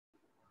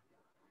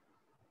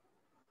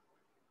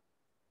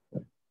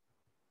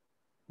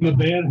My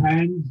bare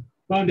hands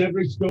found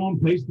every stone,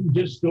 placed them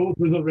just so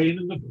through the rain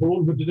and the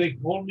cold. But do they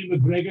call me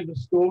McGregor, the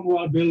stone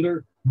wall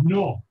builder?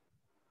 No.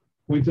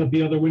 Points out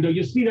the other window.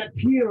 You see that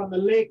pier on the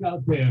lake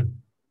out there?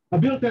 I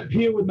built that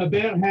pier with my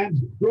bare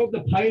hands, drove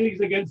the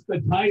pilings against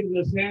the tide of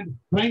the sand,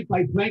 plank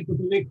by plank. But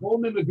do they call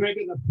me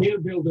McGregor, the pier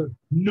builder?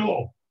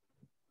 No.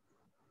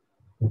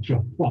 But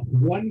you fuck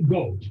one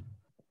goat.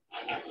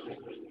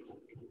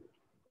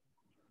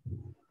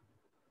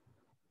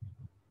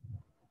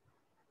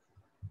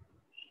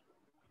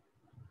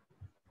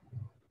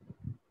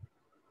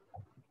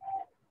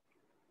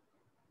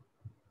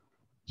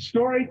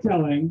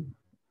 Storytelling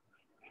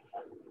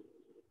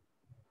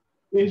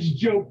is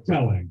joke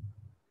telling.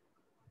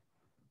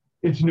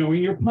 It's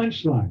knowing your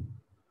punchline,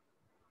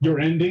 your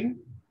ending,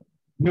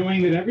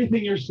 knowing that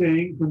everything you're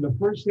saying from the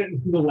first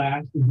sentence to the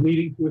last is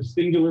leading to a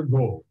singular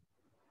goal,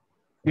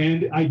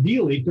 and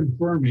ideally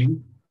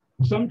confirming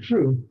some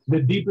truth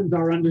that deepens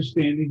our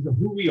understandings of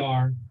who we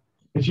are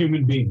as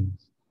human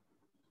beings.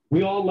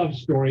 We all love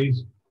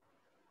stories.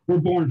 We're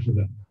born for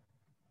them.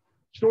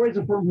 Stories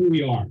affirm who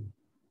we are.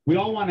 We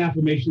all want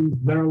affirmations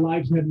that our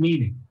lives have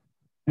meaning.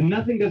 And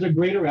nothing does a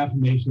greater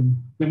affirmation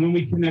than when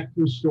we connect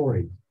through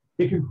stories.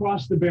 It can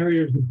cross the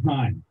barriers of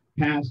time,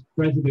 past,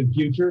 present, and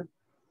future,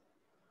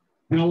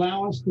 and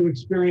allow us to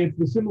experience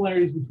the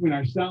similarities between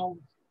ourselves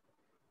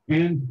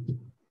and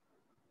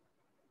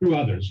through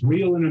others,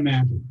 real and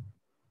imagined.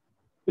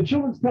 The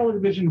children's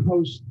television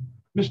host,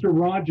 Mr.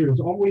 Rogers,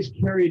 always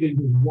carried in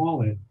his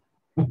wallet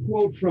a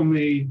quote from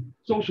a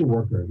social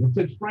worker that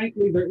said,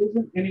 frankly, there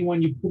isn't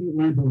anyone you couldn't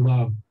learn to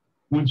love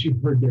once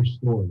you've heard their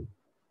story.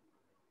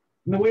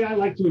 And the way I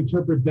like to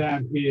interpret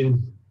that is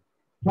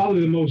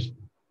probably the most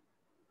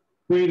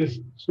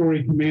greatest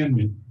story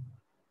commandment,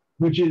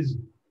 which is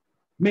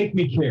make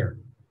me care.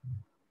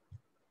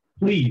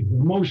 Please,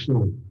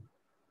 emotionally,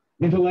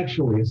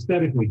 intellectually,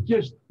 aesthetically,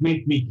 just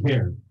make me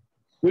care.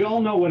 We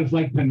all know what it's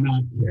like to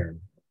not care.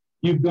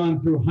 You've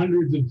gone through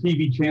hundreds of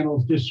TV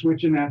channels, just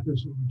switching after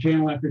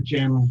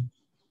channel,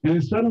 and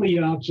then suddenly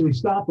you actually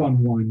stop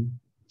on one.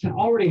 It's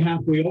already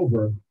halfway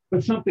over,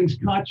 but something's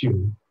caught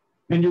you,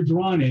 and you're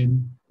drawn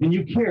in, and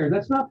you care.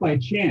 That's not by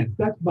chance.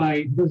 That's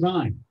by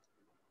design.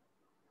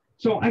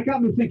 So I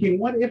got me thinking,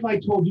 what if I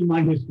told you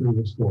my history of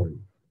the story,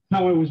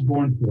 how I was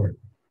born for it,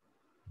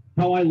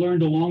 how I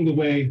learned along the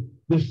way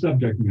this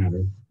subject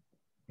matter.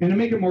 And to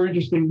make it more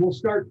interesting, we'll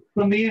start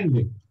from the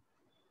ending,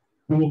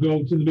 and we'll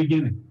go to the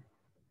beginning.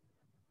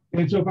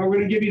 And so if I were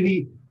to give you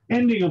the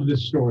ending of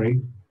this story,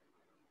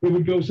 it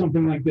would go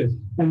something like this.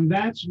 And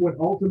that's what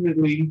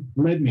ultimately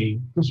led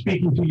me to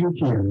speaking to you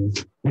here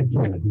at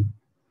TED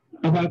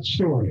about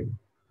story.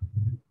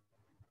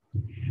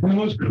 And the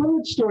most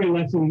current story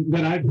lesson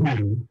that I've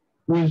had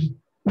was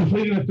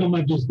completing a film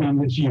I've just done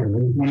this year,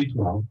 in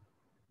 2012.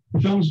 The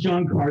film's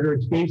John Carter.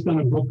 It's based on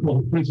a book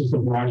called The Princess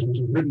of Mars, which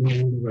was written by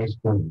Edgar Rice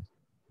Burroughs.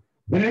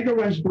 And Edgar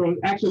Rice Burroughs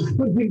actually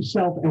put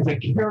himself as a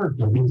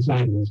character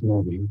inside this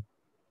movie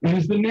and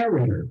is the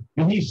narrator.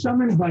 And he's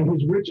summoned by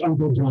his rich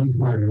uncle, John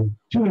Carter,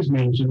 to his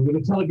mansion with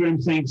a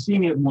telegram saying, see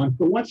me at once.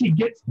 But once he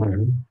gets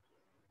there,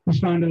 he's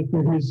found out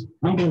that his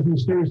uncle has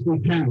mysteriously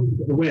passed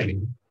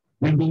away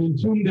and been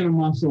entombed in a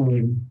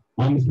mausoleum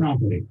on the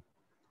property.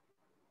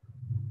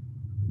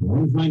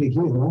 When you find a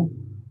keyhole,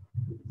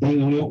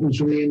 thing only opens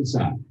from the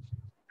inside.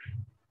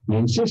 He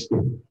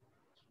insisted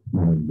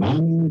on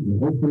bombing an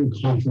open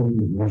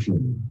coffin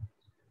machine.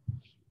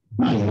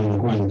 I don't know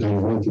quite the kind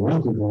of work your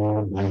uncle go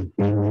on like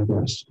being like the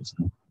rest of us.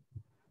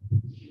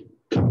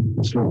 Come,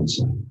 let's go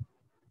inside.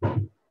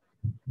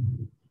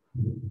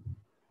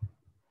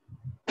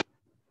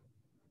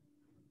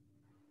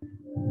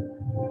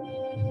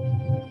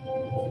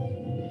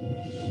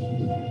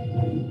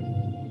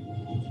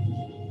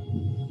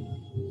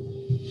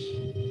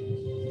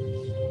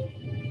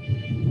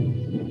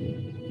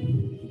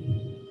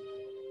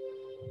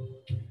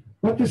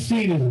 What the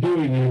scene is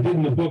doing, and it did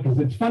in the book, is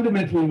it's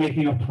fundamentally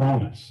making a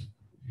promise.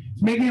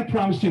 It's making a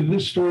promise to you that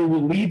this story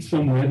will lead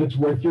somewhere that's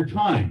worth your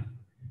time.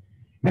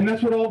 And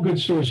that's what all good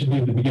stories should do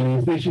at the beginning,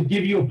 is they should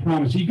give you a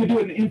promise. You could do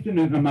it in an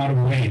infinite amount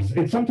of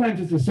ways.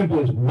 Sometimes it's as simple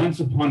as once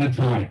upon a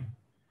time.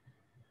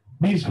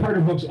 These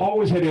Carter books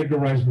always had Edgar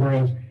Rice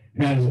Burroughs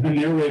as a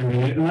narrator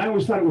in it, and I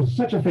always thought it was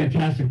such a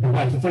fantastic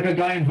device. It's like a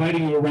guy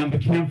inviting you around the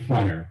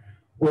campfire,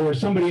 or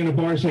somebody in a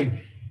bar saying,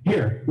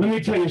 here, let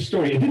me tell you a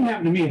story. It didn't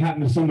happen to me, it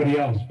happened to somebody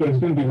else, but it's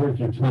going to be worth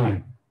your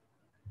time.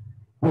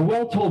 A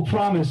well-told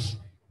promise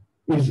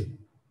is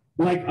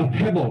like a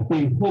pebble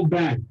being pulled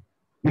back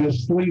in a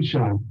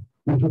slingshot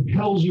and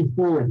propels you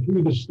forward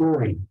through the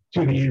story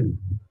to the end.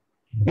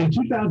 In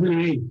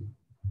 2008,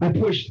 I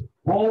pushed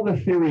all the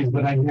theories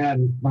that I had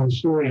on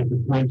story at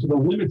the time to the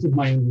limits of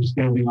my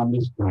understanding on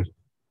this project.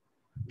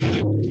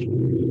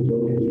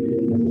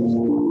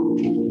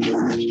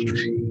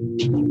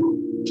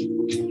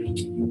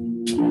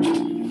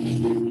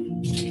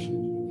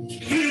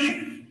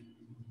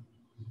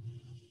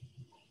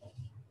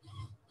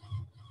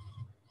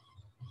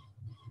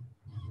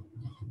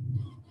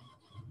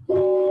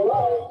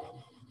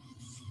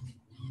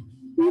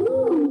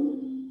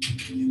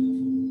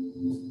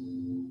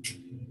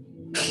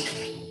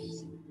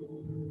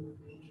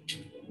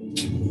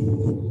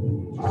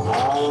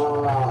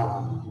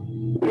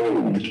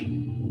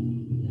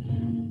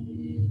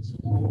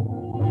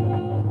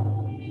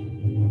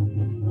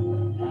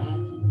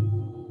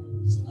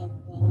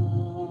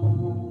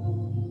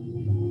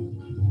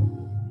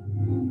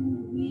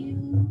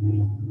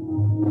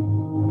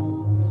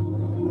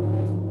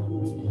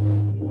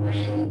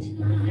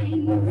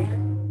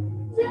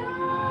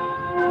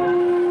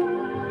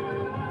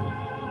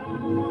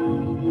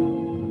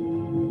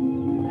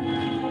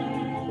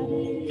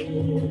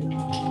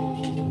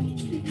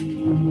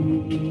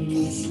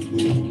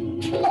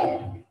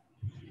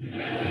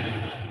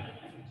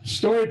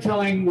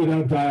 Storytelling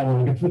without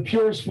dialogue. It's the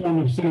purest form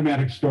of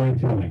cinematic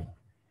storytelling.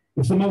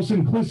 It's the most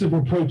inclusive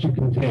approach you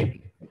can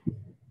take.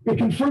 It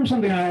confirms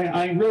something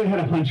I really had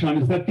a hunch on,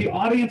 is that the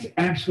audience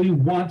actually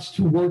wants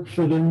to work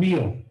for their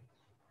meal.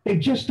 They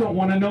just don't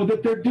want to know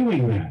that they're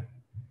doing that.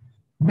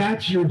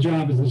 That's your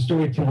job as a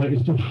storyteller,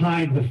 is to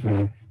hide the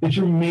fact that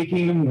you're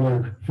making them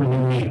work for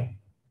their meal.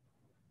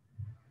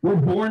 We're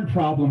born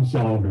problem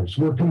solvers.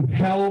 We're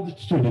compelled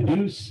to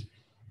deduce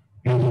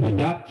and to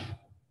deduct,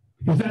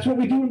 because that's what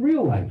we do in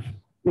real life.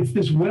 It's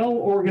this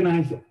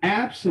well-organized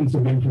absence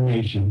of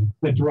information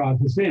that draws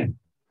us in.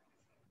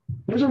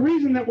 There's a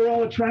reason that we're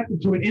all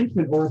attracted to an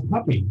infant or a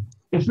puppy.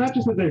 It's not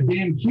just that they're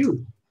damn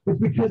cute.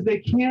 It's because they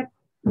can't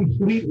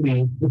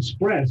completely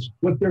express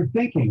what they're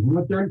thinking and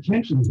what their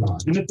intentions are.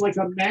 And it's like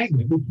a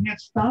magnet. We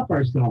can't stop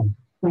ourselves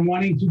from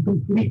wanting to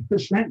complete the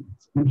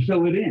sentence and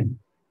fill it in.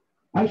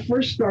 I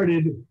first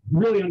started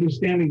really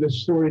understanding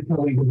this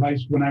storytelling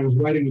device when I was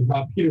writing with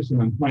Bob Peterson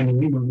on Finding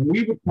Nemo. And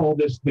we would call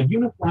this the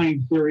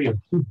unifying theory of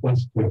 2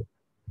 plus 2.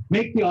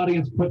 Make the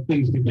audience put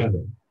things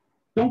together.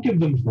 Don't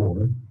give them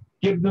 4,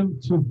 give them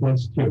 2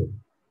 plus 2.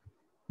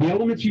 The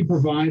elements you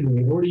provide and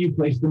the order you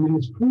place them in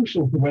is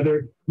crucial to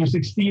whether you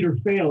succeed or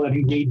fail at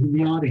engaging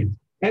the audience.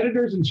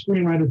 Editors and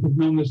screenwriters have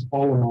known this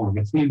all along.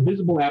 It's the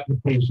invisible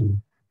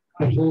application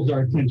that holds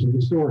our attention to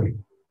the story.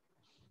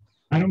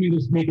 I don't mean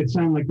to make it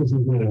sound like this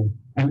is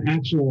an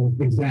actual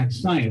exact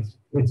science.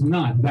 It's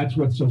not. That's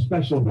what's so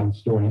special about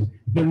stories.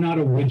 They're not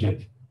a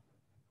widget.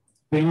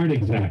 They aren't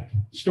exact.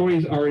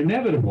 Stories are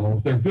inevitable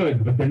if they're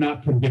good, but they're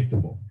not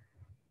predictable.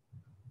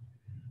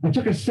 I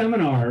took a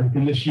seminar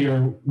in this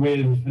year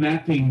with an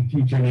acting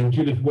teacher named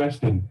Judith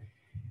Weston,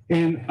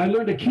 and I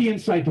learned a key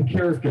insight to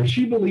character.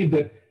 She believed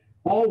that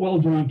all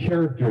well-drawn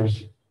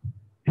characters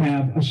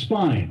have a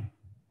spine.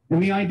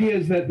 And the idea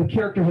is that the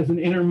character has an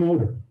inner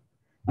motor,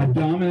 a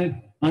dominant,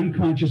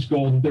 unconscious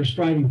goal that they're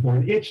striving for,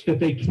 an itch that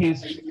they can't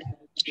see.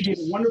 She gave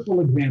a wonderful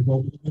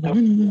example of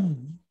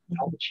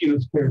Al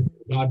Pacino's character,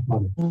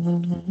 Godfather.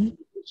 His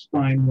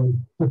spine was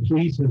to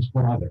please his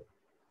father.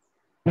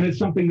 And it's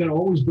something that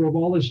always drove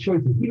all his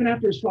choices. Even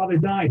after his father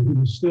died, he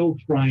was still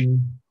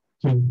trying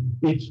to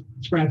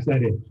scratch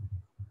that itch.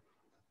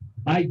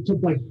 I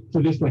took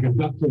this like a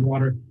duck to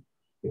water.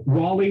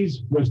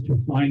 Wally's was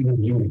to find the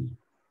beauty.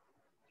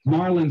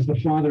 Marlin's, the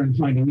father in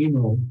Finding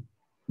Nemo,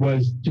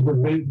 was to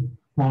prevent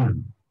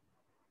harm.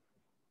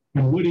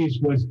 And Woody's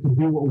was to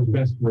do what was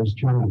best for his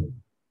child.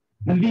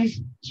 And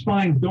these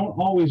spines don't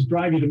always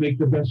drive you to make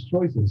the best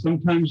choices.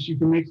 Sometimes you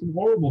can make some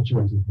horrible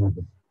choices with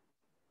them.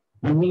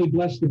 I'm really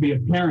blessed to be a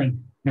parent,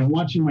 and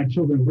watching my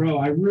children grow,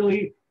 I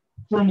really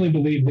firmly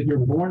believe that you're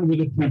born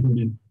with a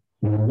temperament,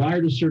 you're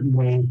wired a certain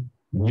way,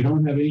 and you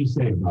don't have any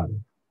say about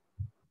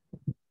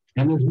it.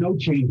 And there's no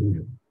changing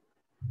it.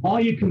 All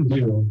you can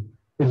do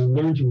is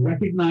learn to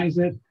recognize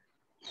it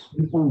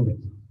and own it.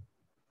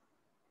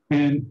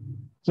 And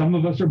some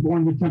of us are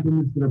born with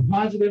temperaments that are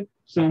positive,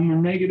 some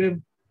are negative,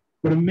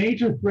 but a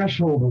major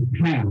threshold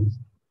is passed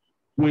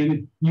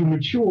when you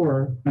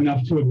mature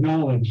enough to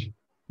acknowledge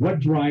what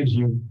drives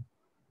you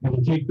and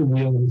to take the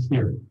wheel and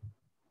steer it.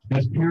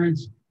 As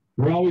parents,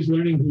 we're always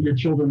learning who your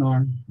children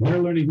are, they're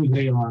learning who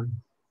they are,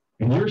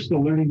 and you're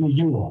still learning who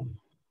you are.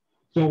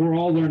 So we're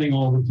all learning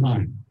all the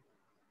time.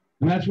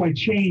 And that's why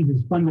change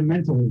is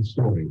fundamental in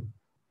story.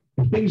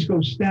 If things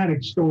go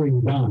static,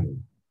 stories die,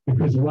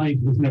 because life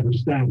is never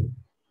static.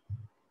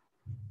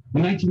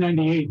 In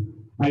 1998,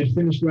 I had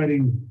finished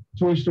writing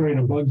Toy Story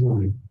and A Bug's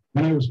Life,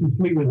 and I was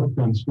completely hooked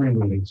on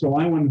screenwriting. So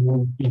I wanted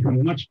to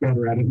become much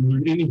better at it and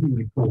learn anything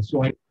I could.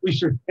 So I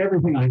researched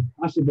everything I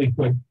possibly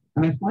could.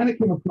 And I finally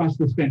came across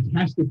this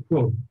fantastic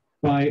quote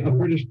by a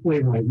British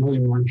playwright,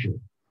 William Wordsworth.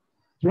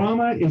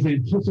 Drama is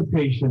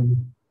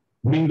anticipation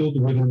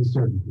mingled with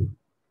uncertainty.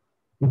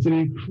 It's an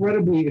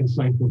incredibly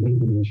insightful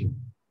definition.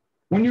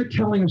 When you're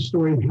telling a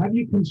story, have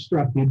you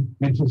constructed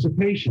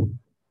anticipation?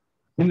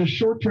 In the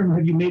short term,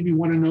 have you made me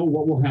want to know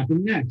what will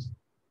happen next?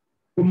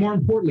 But more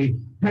importantly,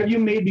 have you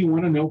made me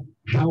want to know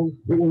how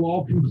it will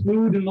all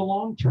conclude in the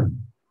long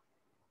term?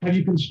 Have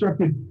you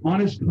constructed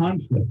honest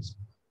conflicts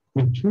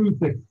with truth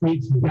that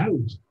creates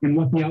doubt in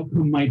what the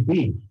outcome might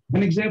be?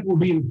 An example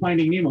would be in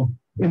Finding Nemo.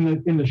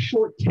 In the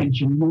short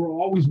tension, you were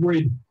always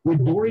worried,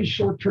 would Dory's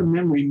short-term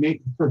memory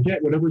make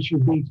forget whatever she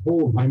was being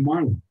told by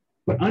Marlin?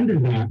 But under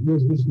that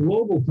was this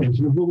global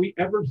tension of will we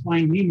ever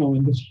find Nemo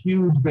in this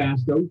huge,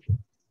 vast ocean?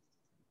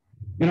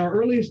 In our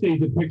earliest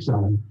days at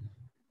Pixar,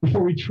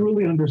 before we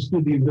truly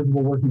understood the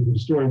invisible workings of the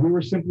story, we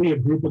were simply a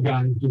group of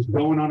guys just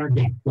going on our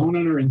gut, going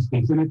on our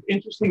instincts. And it's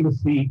interesting to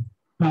see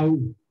how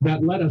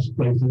that led us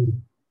places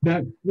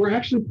that were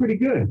actually pretty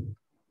good.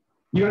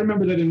 You got to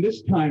remember that in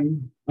this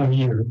time of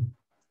year,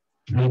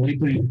 late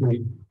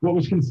 1993, what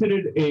was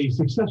considered a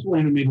successful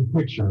animated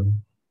picture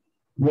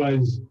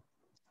was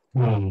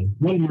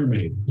Little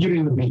Mermaid, Beauty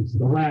and the Beast,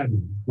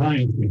 Aladdin,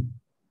 Lion King.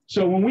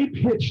 So when we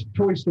pitched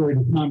Toy Story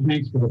to Tom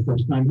Hanks for the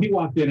first time, he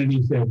walked in and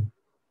he said,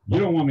 "You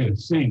don't want me to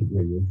sing,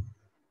 do you?"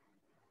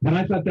 And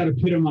I thought that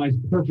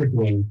epitomized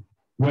perfectly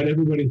what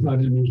everybody thought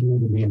animation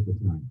would be at the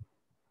time.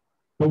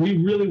 But we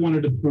really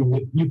wanted to prove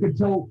that you could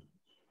tell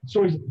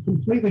stories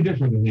completely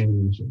different than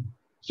animation.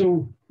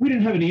 So we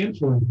didn't have any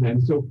influence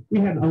then. So we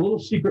had a little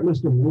secret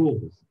list of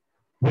rules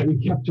that we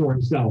kept to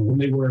ourselves, and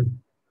they were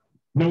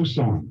no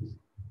songs,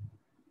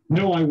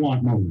 no I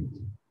want moments,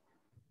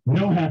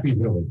 no happy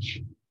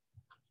village,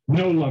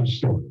 no love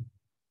story.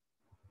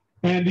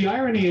 And the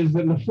irony is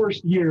that in the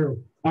first year,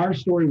 our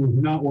story was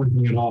not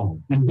working at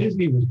all, and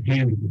Disney was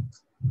panicking.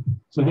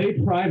 So they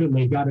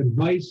privately got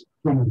advice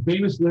from a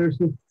famous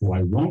lyricist who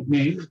I won't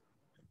name,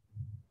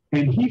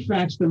 and he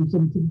faxed them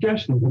some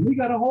suggestions, and we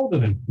got a hold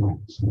of that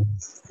fax.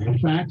 The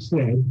fax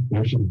said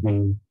there should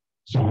be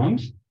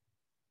songs,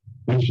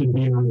 there should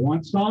be an I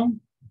Want song,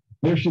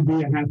 there should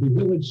be a Happy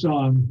Village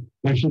song,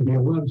 there should be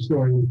a love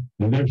story,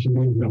 and there should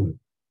be a village.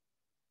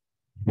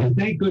 And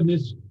thank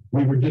goodness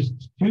we were just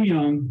too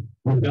young,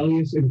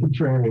 rebellious, and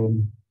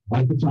contrarian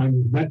at the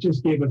time. That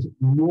just gave us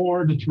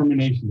more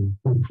determination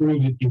to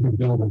prove that you could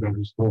build a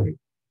better story.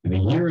 And a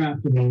year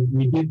after that,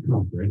 we did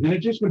conquer it. And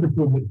it just went to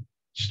prove that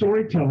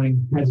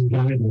storytelling has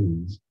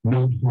guidelines,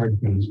 not hard,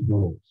 fast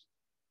rules.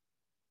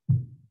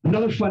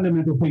 Another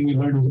fundamental thing we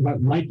learned was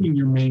about liking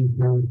your main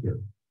character.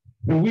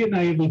 And we had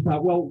naively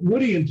thought, well,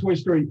 Woody in Toy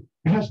Story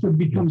has to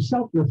become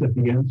selfless at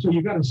the end, so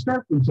you got to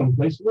start from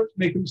someplace. So let's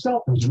make him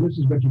selfish, and this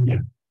is what you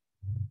get.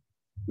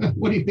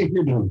 What do you think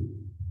you're doing?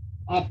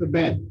 Off the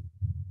bed.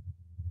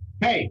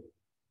 Hey,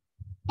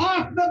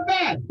 off the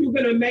bed! You're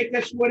going to make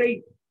us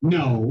Woody?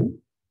 No,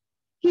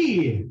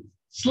 he is.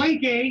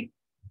 Slinky!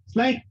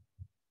 Slinky!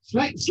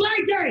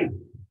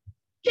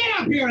 Get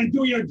up here and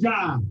do your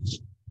job!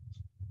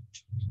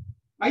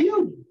 Are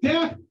you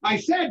deaf? I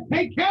said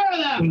take care of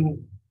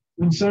them!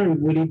 I'm sorry,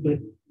 Woody, but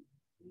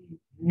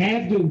I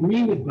have to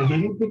agree with them.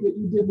 I don't think what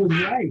you did was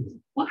right.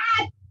 What?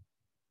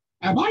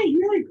 Am I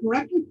hearing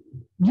correctly?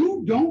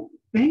 You don't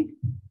think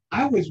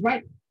I was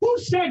right? Who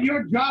said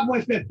your job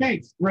was to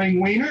think,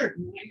 Spring Wiener?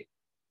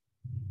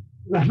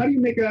 How do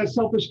you make a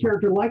selfish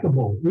character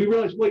likable? We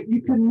realized, well,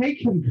 you can make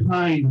him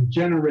kind,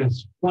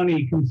 generous,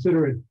 funny,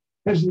 considerate,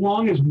 as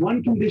long as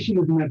one condition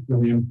is met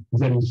for him, is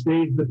that he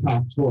stays the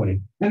top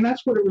toy. And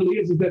that's what it really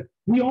is that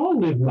we all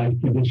live life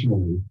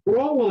conditionally. We're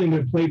all willing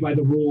to play by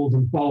the rules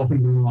and follow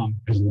things along,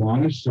 as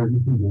long as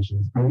certain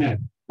conditions are met.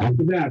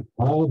 After that,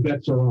 all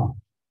bets are off.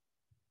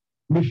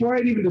 Before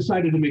I'd even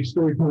decided to make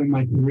storytelling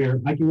my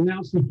career, I can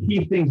announce the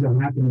key things that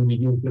happened in the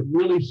youth that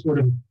really sort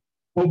of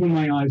opened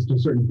my eyes to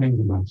certain things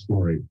about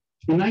story.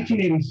 In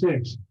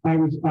 1986, I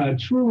was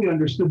truly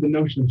understood the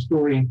notion of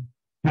story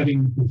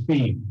having a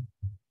theme.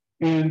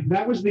 And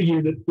that was the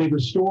year that they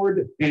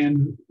restored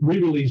and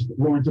re-released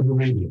Lawrence of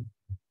Arabia.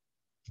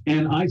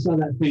 And I saw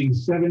that thing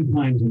 7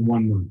 times in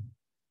 1 month.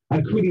 I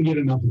couldn't get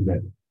enough of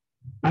it.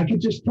 I could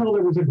just tell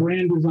there was a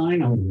grand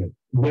design out of it.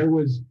 There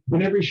was,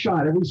 in every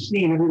shot, every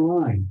scene, every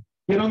line.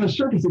 Yet on the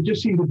surface, it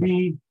just seemed to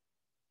be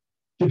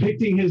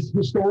depicting his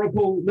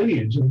historical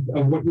lineage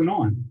of what went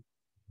on.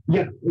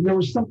 Yet there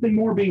was something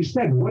more being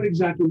said. What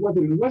exactly was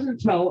it? It wasn't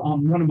until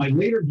one of my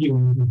later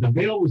viewings that the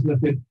veil was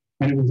lifted,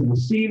 and it was in the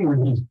scene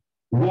where he's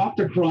walked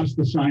across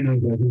the Sinai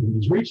Desert, and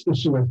he's reached the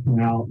Suez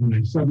Canal, and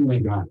I suddenly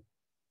got it.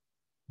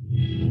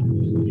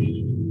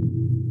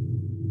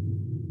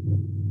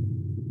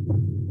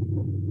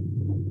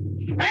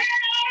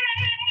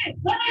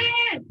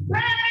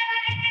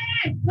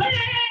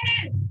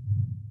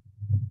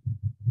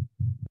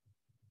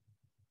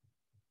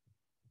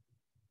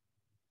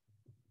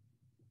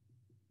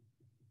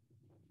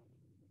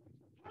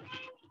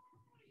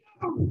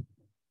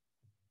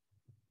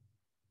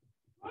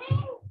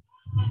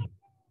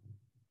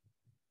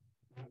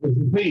 That was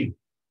the theme.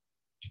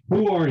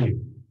 Who are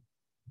you?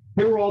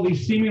 Here were all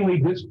these seemingly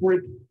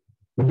disparate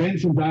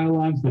events and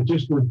dialogues that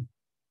just were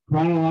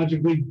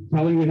chronologically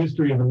telling the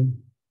history of them,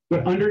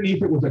 but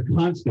underneath it was a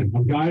constant, a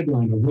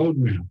guideline, a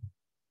roadmap.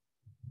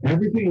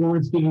 Everything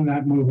Lawrence did in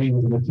that movie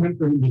was an attempt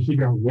for him to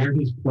figure out where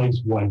his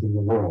place was in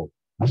the world.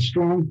 A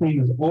strong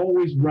theme is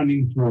always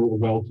running through a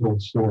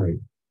well-told story.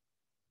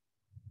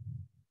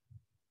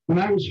 When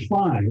I was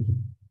 5,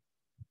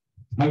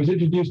 I was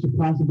introduced to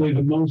possibly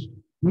the most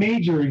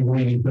major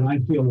ingredient that I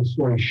feel a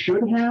story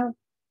should have,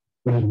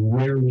 but is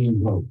rarely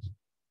invoked.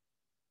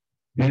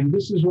 And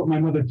this is what my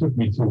mother took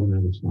me to when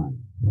I was 5.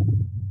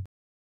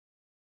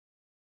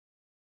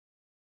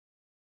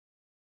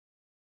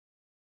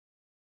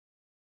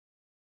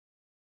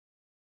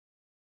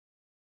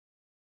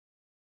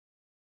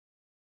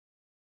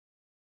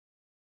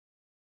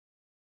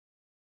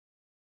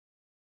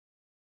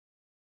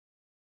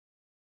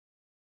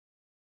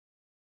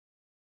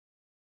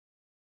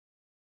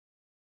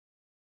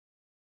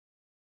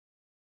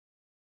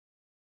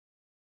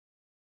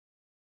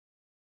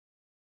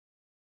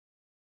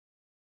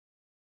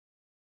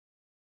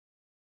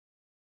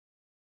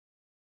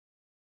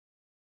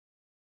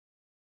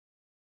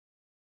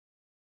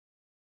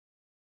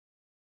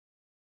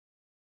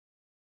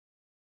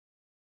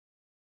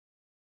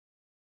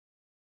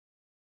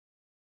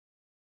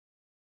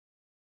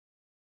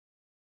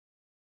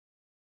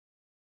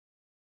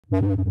 I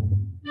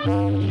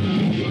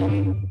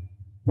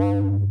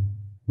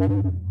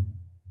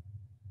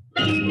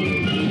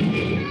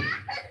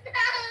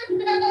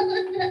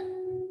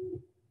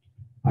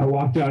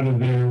walked out of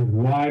there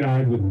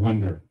wide-eyed with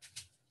wonder.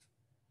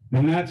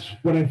 And that's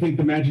what I think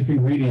the magic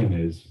ingredient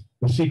is,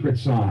 the secret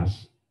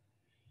sauce,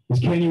 is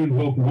can you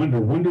invoke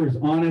wonder? Wonder is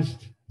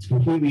honest, it's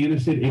completely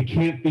innocent, it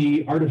can't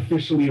be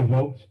artificially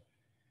evoked.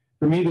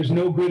 For me, there's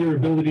no greater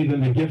ability than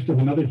the gift of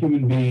another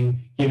human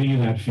being giving you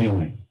that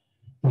feeling.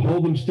 To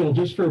hold them still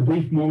just for a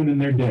brief moment in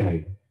their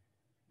day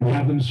and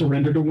have them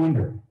surrender to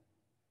wonder.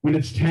 When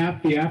it's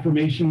tapped, the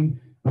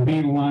affirmation of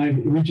being alive,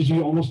 it reaches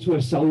you almost to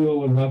a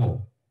cellular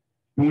level.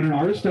 And when an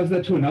artist does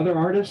that to another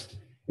artist,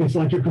 it's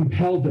like you're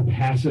compelled to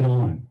pass it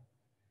on.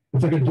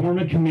 It's like a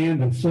dormant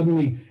command that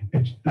suddenly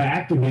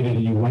activated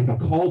in you, like a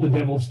call to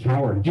Devil's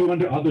Tower. Do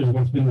unto others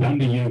what's been done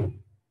to you.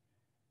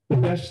 The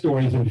best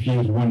stories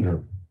infuse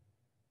wonder.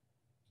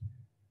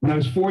 When I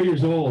was 4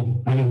 years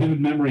old, I had a vivid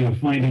memory of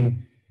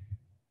finding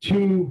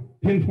 2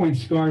 pinpoint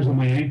scars on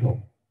my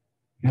ankle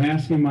and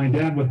asking my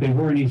dad what they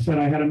were, and he said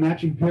I had a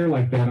matching pair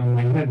like that on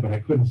my head, but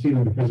I couldn't see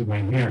them because of my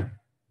hair.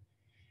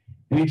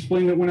 And he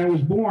explained that when I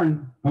was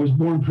born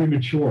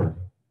premature,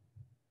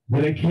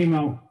 that I came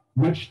out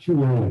much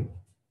too early,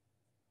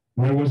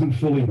 and I wasn't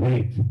fully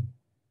baked.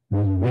 I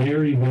was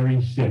very,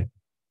 very sick.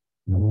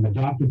 And when the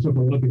doctor took a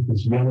look at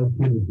this yellow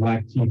kid with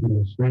black teeth, he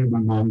looked straight at my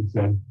mom and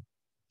said,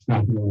 "It's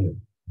not going to live."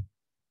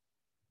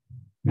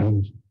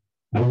 And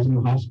I was in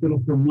the hospital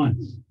for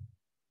months.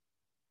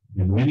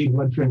 And many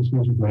blood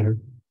transfusions later,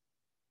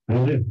 I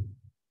lived.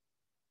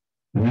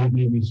 And that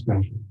made me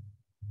special.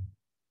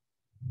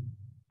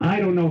 I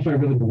don't know if I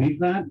really believe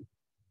that.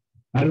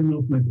 I don't know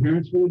if my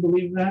parents really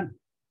believe that.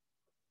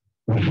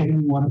 But I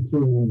didn't want to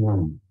prove them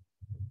wrong.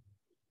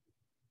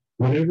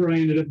 Whatever I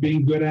ended up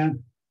being good at,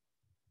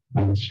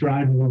 I would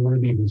strive to be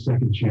worthy of the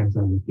second chance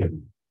I was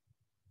given.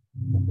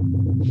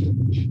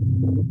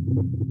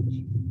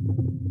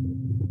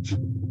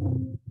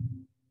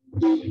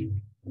 There.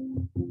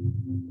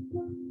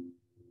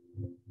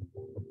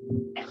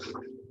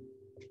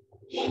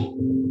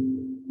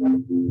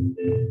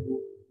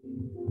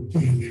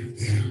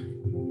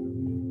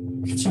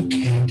 It's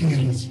okay.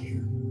 Daddy's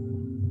here.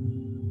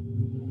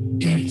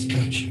 Daddy's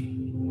got you.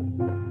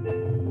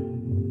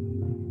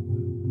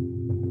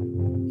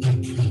 I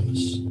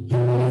promise I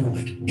won't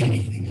let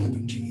anything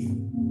happen to you.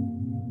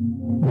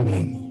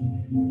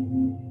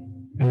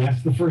 And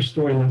that's the first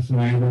story lesson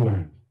I ever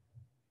learned.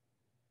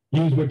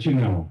 Use what you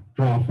know.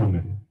 Draw from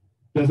it.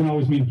 Doesn't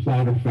always mean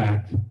plot or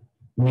fact. It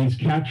means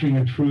capturing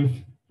a truth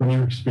from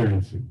your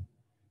experiencing.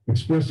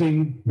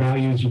 Expressing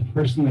values you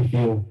personally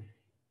feel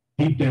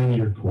deep down in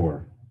your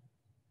core.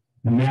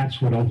 And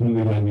that's what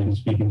ultimately led me to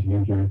speaking to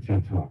you here at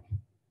TED Talk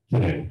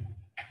today.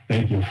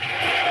 Thank you.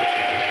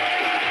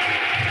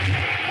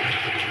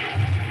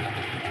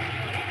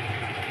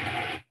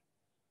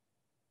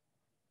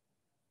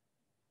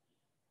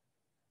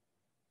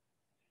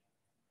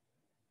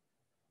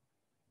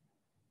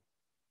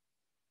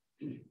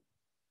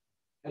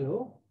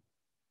 Hello?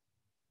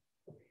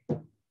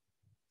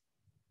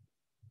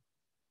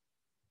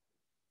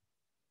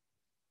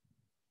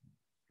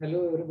 Hello,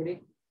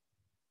 everybody.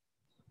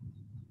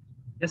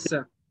 Yes,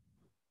 sir.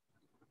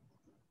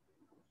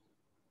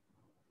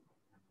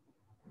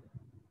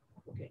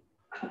 Okay.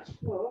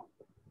 So,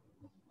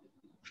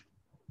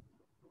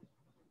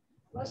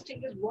 first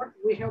thing is what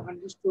we have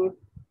understood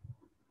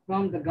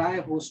from the guy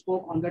who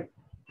spoke on the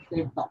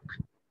TED Talk.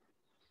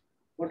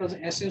 What was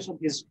the essence of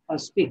his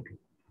speak?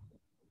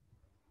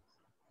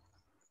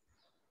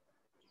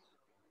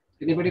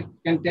 Anybody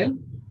can tell?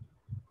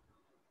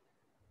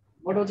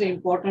 What was the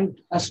important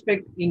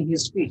aspect in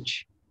his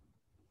speech?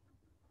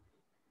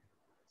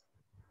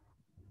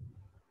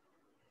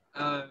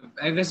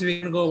 I guess we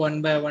can go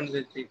one by one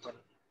with people.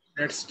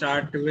 Let's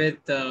start with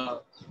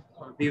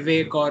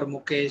विवेक और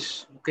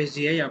मुकेश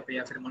जी है यहाँ पे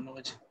या फिर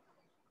मनोज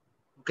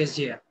मुकेश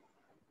जी है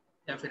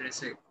या फिर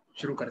ऐसे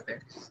शुरू करते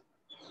हैं.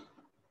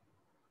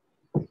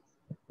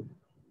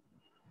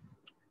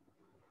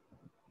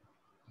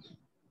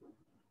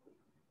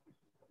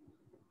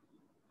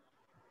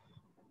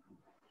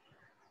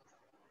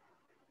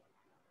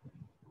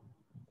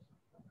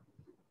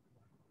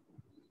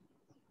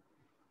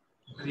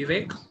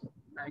 Vivek,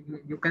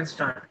 you can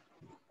start.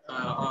 You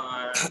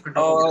can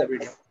talk about the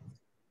video.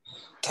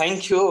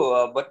 Thank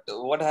you. But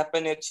what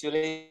happened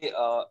actually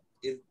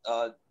is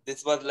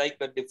this was like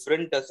a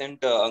different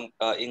accent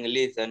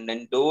English, and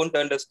then don't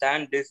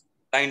understand this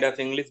kind of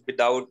English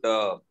without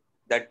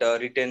that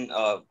written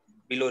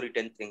below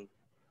written thing.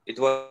 It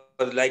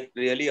was like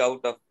really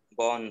out of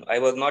bone. I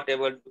was not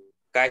able to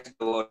catch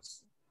the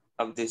words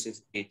of this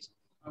speech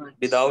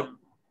without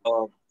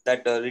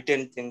that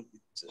written thing.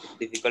 It's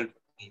difficult for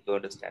me to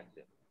understand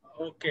them.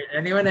 Okay.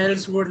 Anyone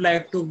else would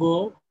like to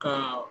go?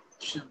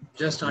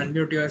 Just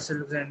unmute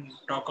yourselves and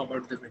talk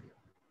about the video.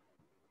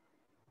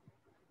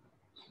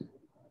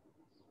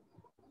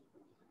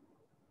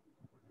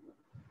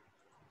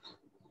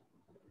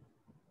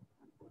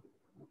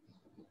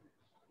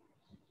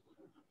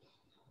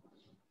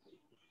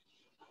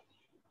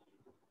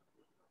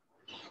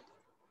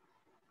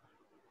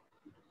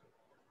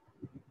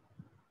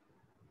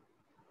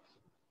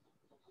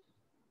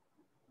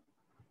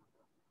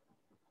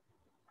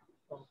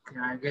 Okay,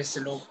 I guess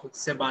लोग खुद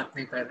से बात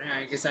नहीं कर रहे हैं.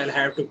 I guess I'll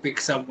have to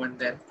pick someone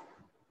then.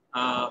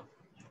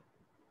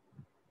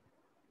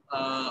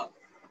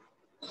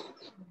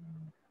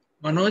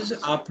 Manoj,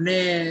 आपने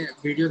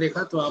video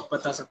देखा तो आप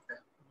बता सकते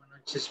हैं.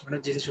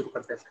 मनोज जी से शुरू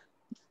करते हैं.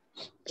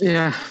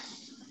 या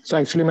सो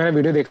एक्चुअली मैंने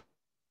वीडियो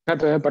देखा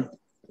तो है, बट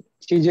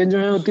चीजें जो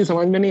है उतनी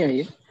समझ में नहीं आई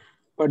है.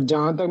 बट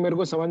जहां तक मेरे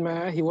को समझ में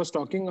आया, he was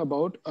talking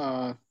about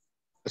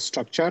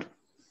structure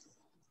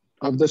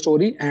of the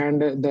story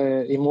and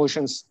the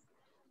emotions.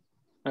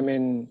 I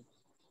mean,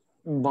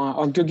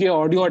 और क्योंकि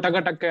ऑडियो अटक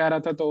अटक के आ रहा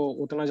था तो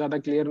उतना ज्यादा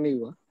क्लियर नहीं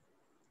हुआ.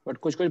 बट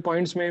कुछ कुछ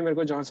पॉइंट्स में मेरे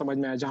को जहाँ समझ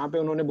में आया, जहाँ पे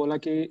उन्होंने बोला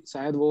कि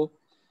शायद वो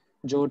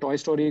जो टॉय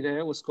स्टोरी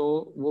है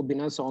उसको वो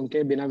बिना सॉन्ग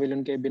के, बिना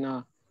विलन के,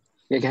 बिना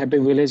एक हैप्पी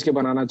विलेज के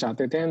बनाना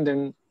चाहते थे. And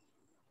then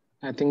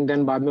I think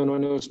then बाद में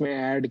उन्होंने उसमें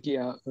ऐड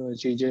किया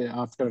चीजें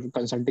आफ्टर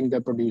कंसल्टिंग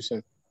द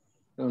प्रोड्यूसर.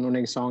 उन्होंने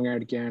एक सॉन्ग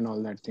ऐड किया एंड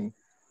ऑल दैट थिंग.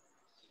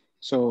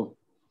 सो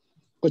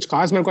कुछ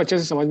खास मेरे को अच्छे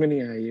से समझ में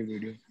नहीं आया ये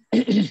वीडियो.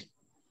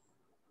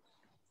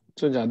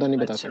 सो ज्यादा नहीं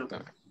बता सकता.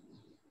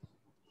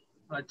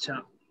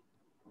 अच्छा,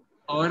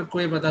 और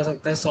कोई बता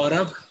सकता है?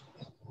 सौरभ.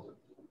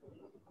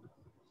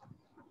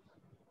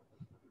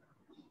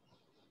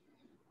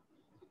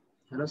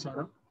 हेलो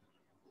सौरभ.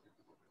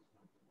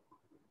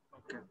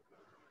 ओके.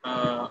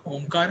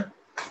 ओमकार.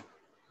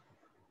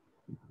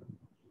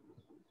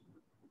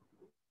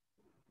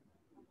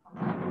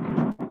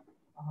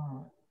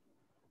 हाँ,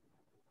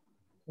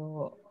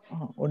 तो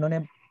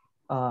उन्होंने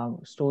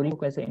स्टोरी को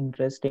कैसे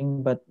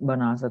इंटरेस्टिंग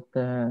बना सकते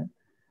हैं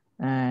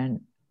and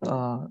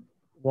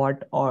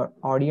what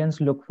audience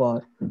look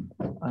for,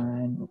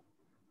 and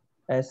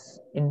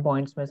in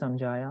points में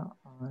समझाया.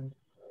 एंड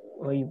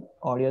वही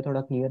ऑडियो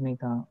थोड़ा क्लियर नहीं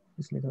था,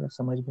 इसलिए थोड़ा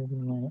समझ में भी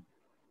नहीं आया.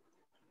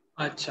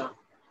 अच्छा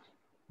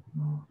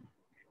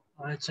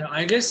अच्छा,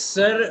 आई गेस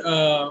सर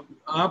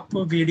आप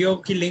वीडियो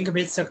की लिंक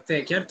भेज सकते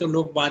हैं क्या, तो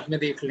लोग बाद में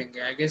देख लेंगे.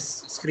 आई गेस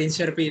स्क्रीन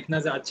शेयर पे इतना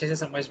अच्छे से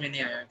समझ में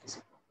नहीं आया किसी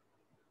को.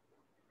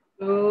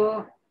 So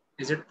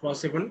is it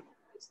possible?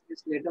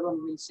 this later on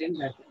we'll send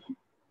that.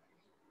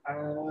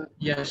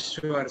 Yes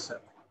sure sir.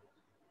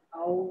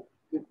 Now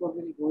before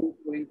we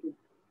going to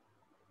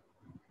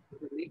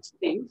the next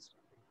things,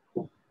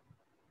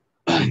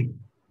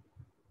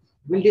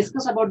 we'll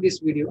discuss about this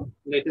video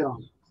later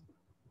on.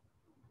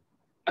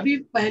 अभी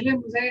पहले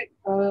मुझे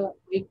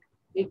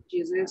एक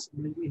चीजें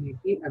समझनी है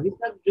कि अभी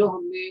तक जो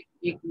हमने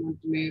एक मंथ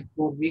में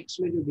 4 वीक्स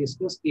में जो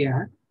डिस्कस किया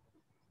है,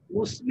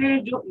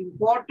 उसमें जो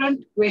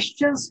इम्पोर्टेंट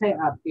क्वेश्चंस है,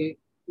 आपके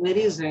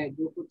क्वेरीज है,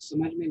 जो कुछ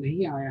समझ में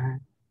नहीं आया है,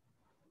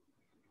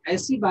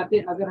 ऐसी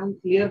बातें अगर हम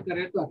क्लियर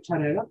करें तो अच्छा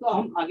रहेगा. तो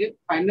हम आगे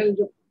फाइनल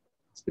जो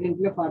स्क्रीन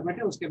प्ले फॉर्मेट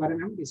है उसके बारे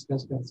में हम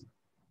डिस्कस कर सकते.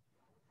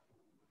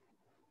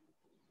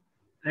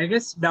 आई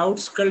गेस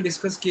डाउट्स कल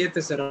डिस्कस किए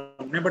थे सर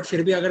हमने, बट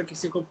फिर भी अगर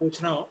किसी को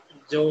पूछना हो,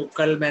 जो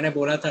कल मैंने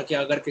बोला था कि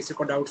अगर किसी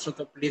को डाउट्स हो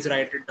तो प्लीज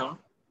राइट इट डाउन.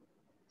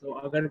 तो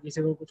अगर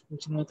किसी को कुछ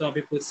पूछना हो तो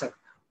अभी पूछ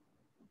सकते हैं.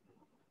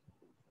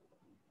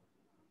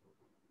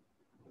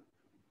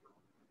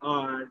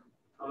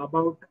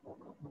 About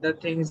the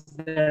things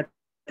that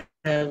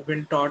have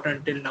been taught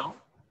until now.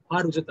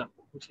 हाँ रुचिता,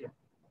 पूछिए.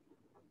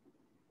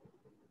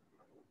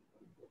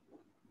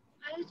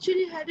 I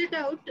actually had a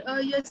doubt.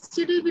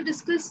 Yesterday we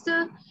discussed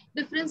the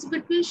difference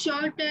between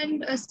short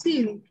and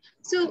scene.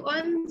 So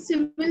on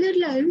similar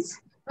lines,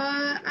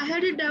 I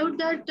had a doubt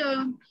that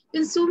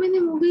in so many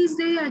movies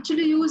they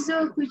actually use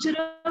a feature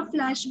of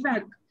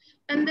flashback,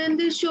 and then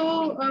they show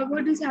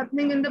what is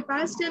happening in the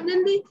past, and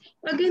then they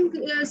again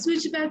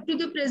switch back to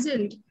the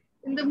present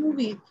in the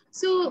movie.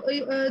 So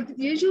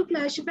ये जो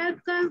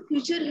flashback का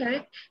feature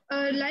है,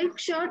 like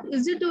short,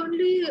 is it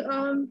only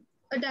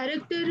a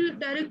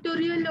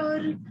directorial or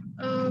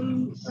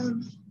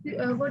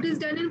what is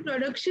done in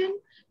production?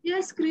 Yeah,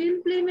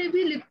 screenplay में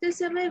भी लिखते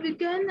समय we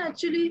can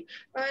actually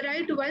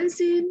write one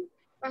scene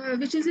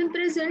which is in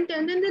present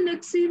and then the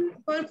next scene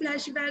for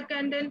flashback,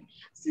 and then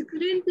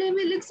screenplay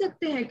में लिख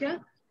सकते हैं क्या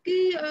कि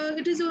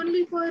it is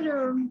only for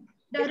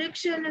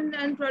direction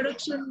and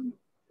production?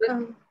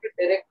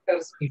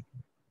 Directors की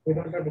we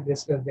don't have to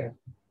discuss that,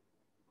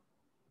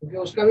 क्योंकि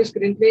उसका भी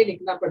स्क्रीन प्ले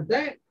लिखना पड़ता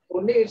है.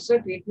 Only it's a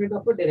treatment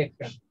of a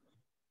director.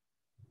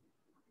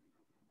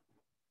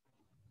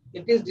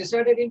 It is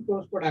decided in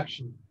post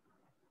production.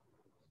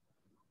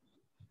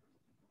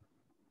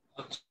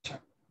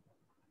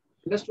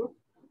 Understood?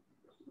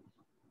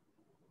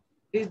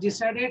 It is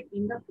decided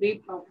in the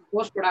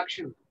post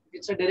production.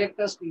 It's a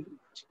director's treatment.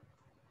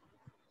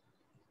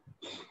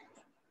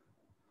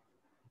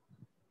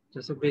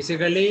 So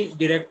basically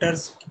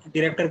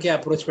director के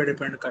approach पे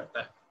depend करता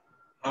है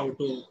how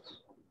to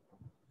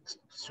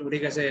story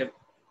कैसे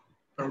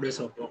produce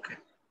हो. Okay,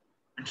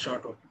 and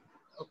short हो.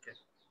 Okay.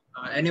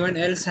 Anyone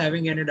else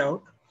having any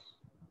doubt?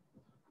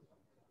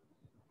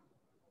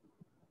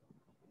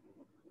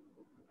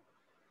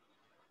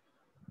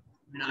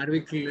 Are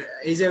we clear?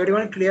 Is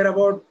everyone clear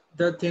about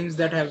the things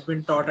that have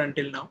been taught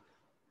until now?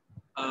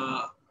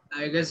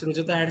 I guess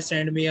Ruchita had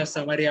sent me a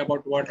summary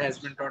about what has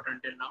been taught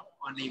until now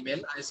on email.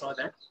 I saw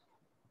that.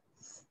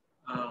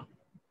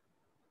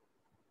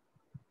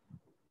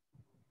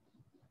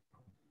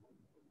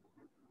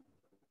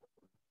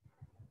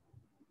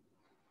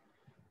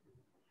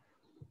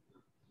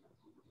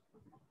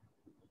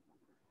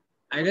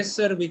 I guess,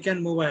 sir, we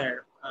can move ahead.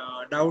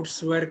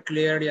 Doubts were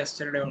cleared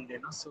yesterday only,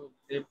 no? So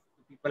if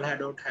people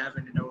don't have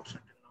any doubts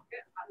until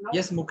now.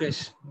 Yes,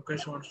 Mukesh.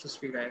 Mukesh wants to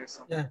speak, I guess.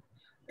 Yeah,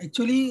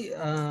 actually,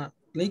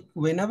 like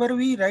whenever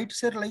we write,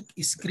 sir, like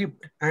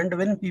script, and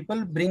when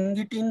people bring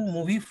it in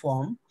movie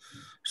form,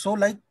 so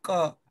like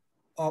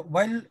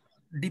while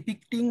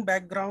depicting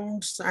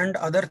backgrounds and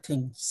other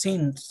things,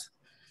 scenes,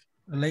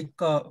 like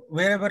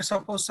wherever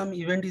suppose some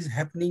event is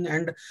happening,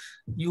 and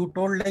you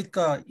told like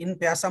in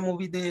Pyasa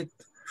movie they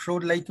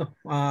showed like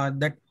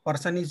that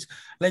person is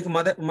like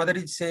mother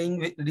is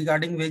saying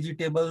regarding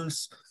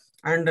vegetables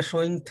and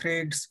showing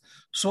threads.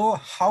 So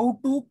how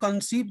to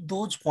conceive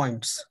those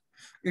points?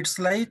 It's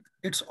like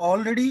it's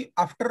already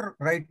after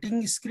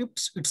writing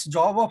scripts, it's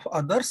job of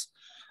others,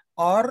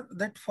 or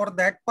that for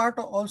that part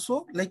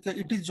also like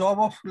it is job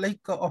of like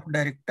of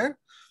director,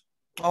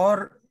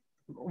 or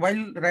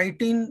while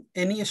writing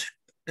any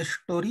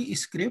story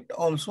script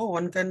also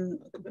one can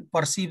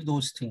perceive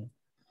those things.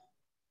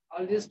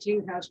 All these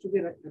things has to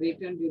be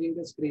written during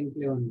the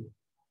screenplay only.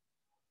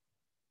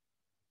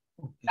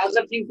 Okay. That's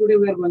the thing today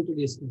we are going to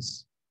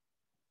discuss.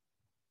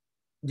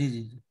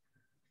 Ji.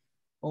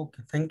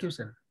 Okay, thank you,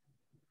 sir.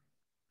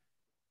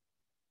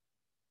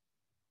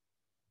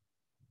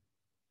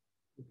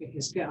 Okay,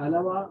 इसके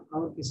अलावा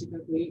और किसी का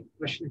कोई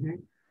प्रश्न है?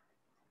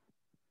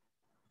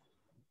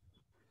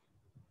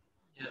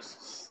 Yes.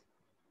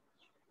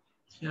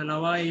 इसके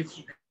अलावा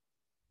if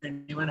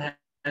anyone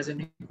has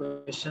any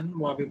question,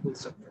 वो अभी पूछ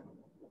सकते हैं.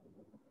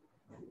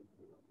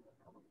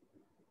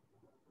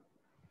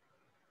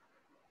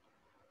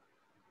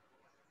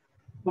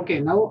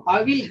 Okay, now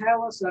I will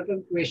have a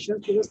certain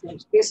question to the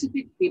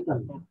specific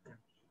people.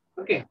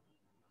 Okay.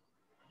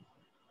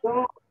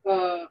 So,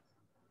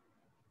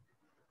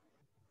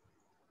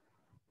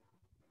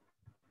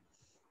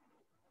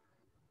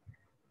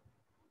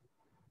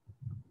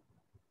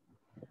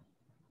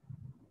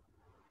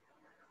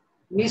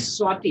 Miss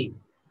Swati,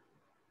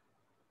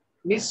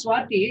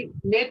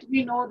 let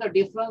me know the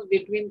difference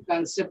between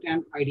concept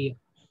and idea.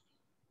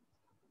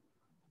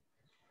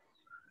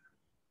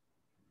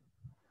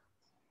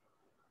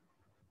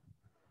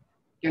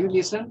 Can you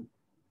listen?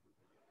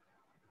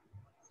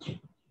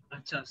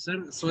 Acha, sir,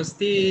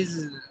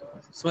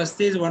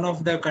 Swasti is one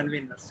of the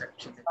conveners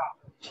actually.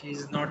 She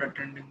is not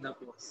attending the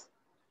course.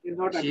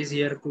 She is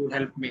here to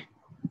help me.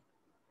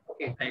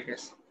 Okay. I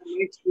guess. The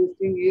next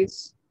thing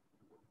is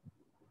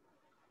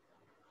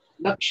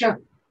Laksha.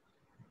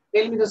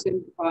 Tell me the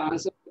same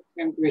answer to the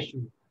same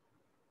question.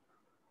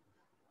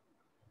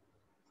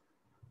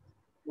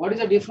 What is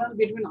the difference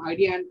between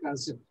idea and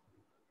concept?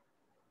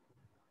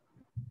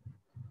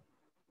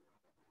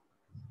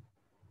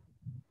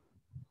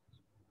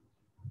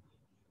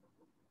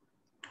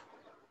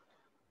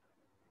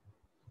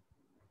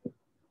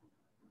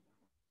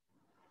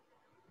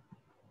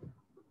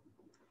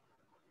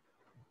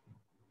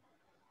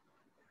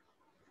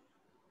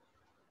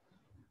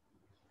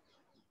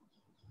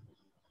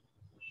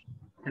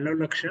 Hello,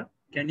 Laksha.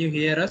 Can you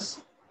hear us?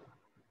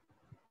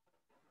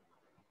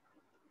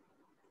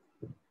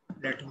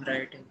 Let me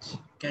write in.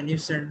 Can you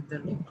send the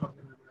link of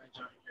the video I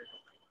joined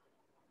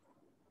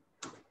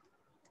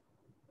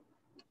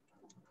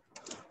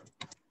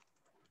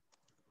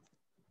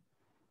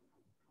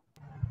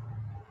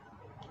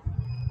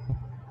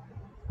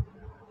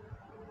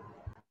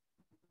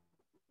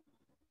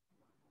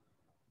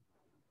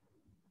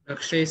it?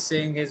 Lakshay is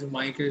saying his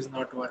mic is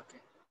not working.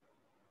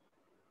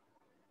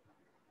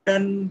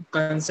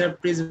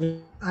 Concept is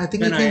I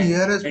think you can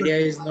hear us, idea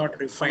is not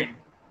refined.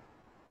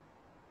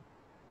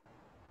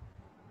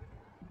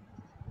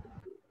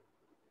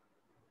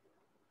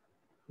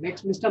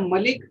 Next, Mr.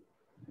 Malik.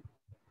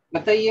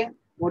 बताइए,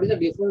 what is the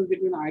difference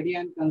between idea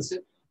and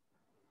concept?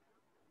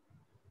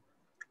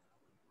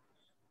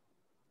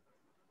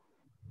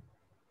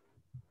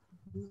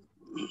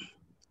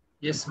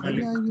 Yes,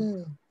 Malik.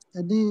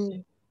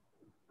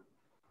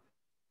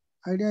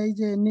 Idea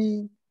is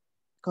any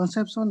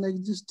conception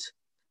exists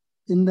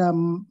in the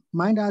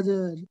mind as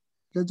a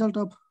result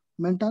of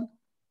mental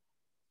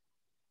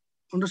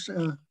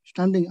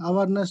understanding,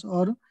 awareness,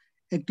 or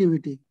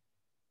activity.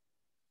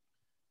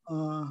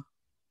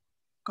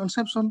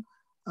 Conception,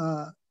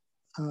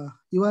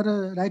 you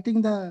are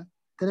writing the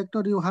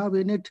character you have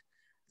in it.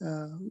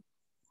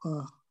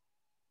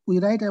 We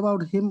write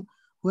about him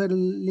where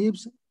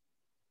lives,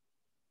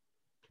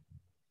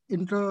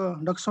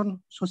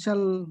 introduction,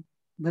 social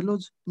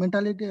values,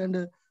 mentality,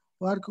 and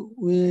work.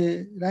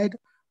 We write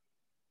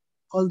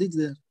all these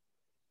there.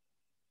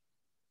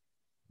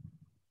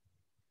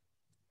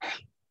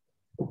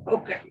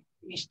 Okay,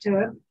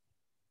 Mr.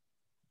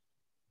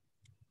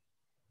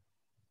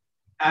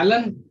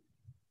 Alan,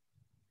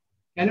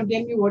 can you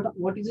tell me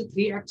what is a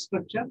 3-act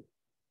structure?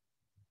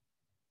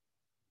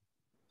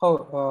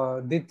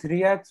 The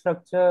 3-act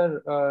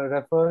structure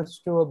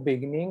refers to a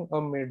beginning, a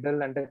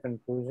middle, and a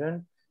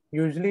conclusion.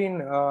 Usually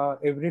in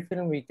every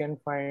film, we can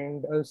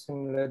find a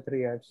similar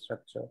 3-act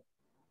structure.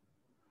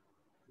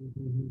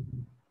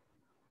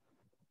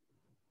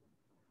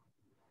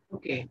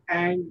 Okay,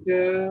 and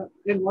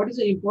then what is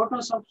the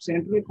importance of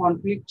central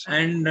conflict?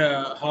 And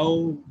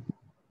how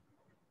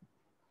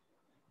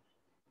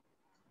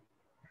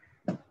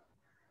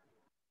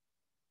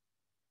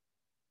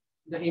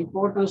the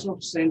importance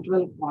of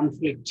central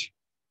conflict?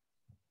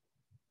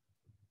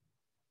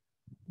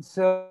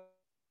 So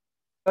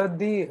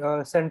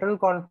the central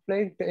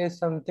conflict is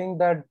something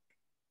that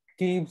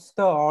keeps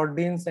the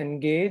audience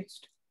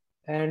engaged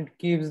and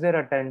keeps their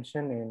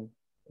attention in.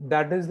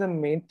 That is the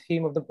main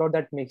theme of the plot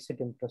that makes it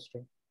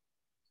interesting.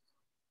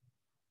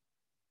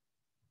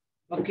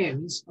 Okay,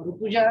 Ms.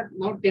 Rutuja,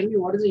 now tell me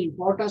what is the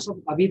importance of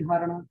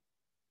Abhidharana?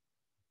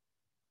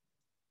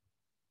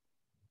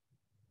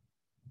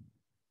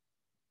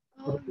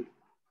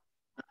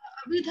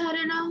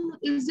 Abhidharana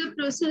is a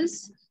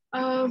process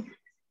uh,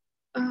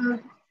 uh,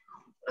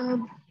 uh,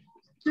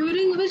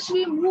 during which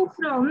we move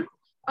from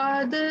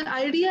the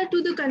idea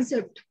to the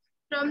concept,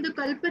 from the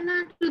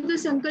kalpana to the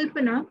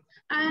sankalpana,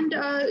 and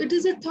it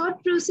is a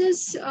thought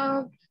process,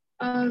 uh,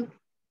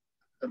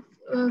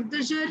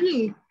 the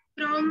journey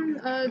from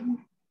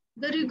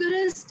the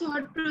rigorous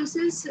thought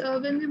process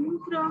when we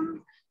move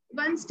from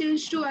one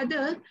stage to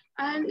other,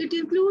 and it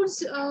includes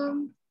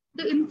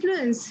the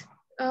influence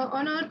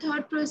on our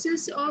thought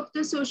process of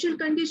the social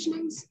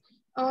conditionings,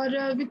 or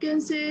we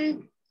can say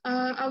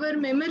our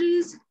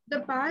memories, the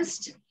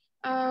past,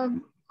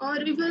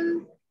 or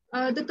even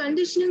the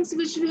conditionings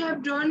which we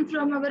have drawn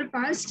from our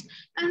past,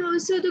 and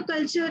also the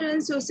culture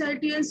and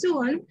society and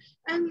so on,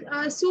 and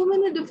so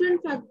many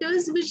different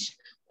factors which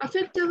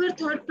affect our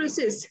thought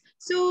process.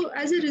 So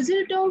as a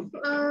result of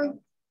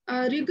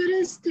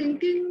rigorous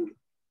thinking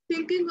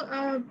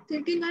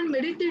and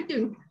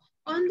meditating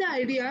on the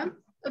idea,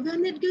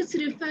 when it gets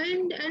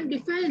refined and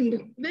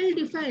defined, well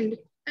defined,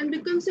 and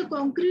becomes a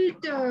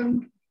concrete,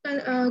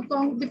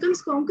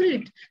 becomes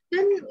concrete,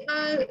 then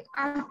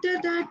after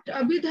that,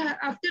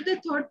 after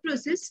the thought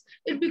process,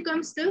 it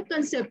becomes the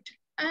concept.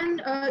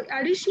 And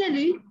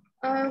additionally,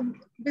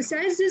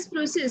 besides this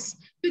process,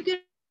 we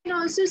can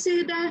also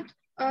say that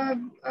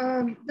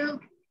the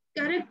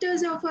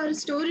characters of our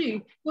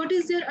story, what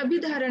is their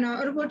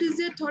abhidharana, or what is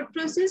their thought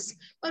process,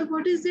 or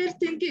what is their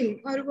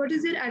thinking, or what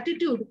is their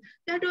attitude,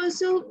 that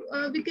also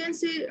we can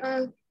say,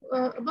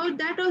 about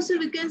that also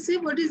we can say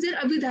what is their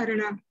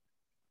abhidharana.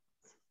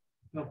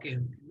 Okay,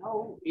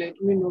 now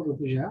let me know,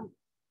 Rutuja,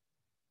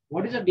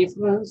 what is the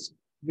difference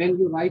when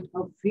you write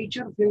a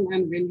feature film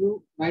and when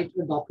you write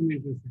a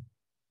documentary film?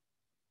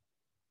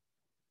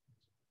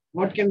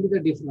 What can be the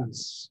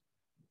difference?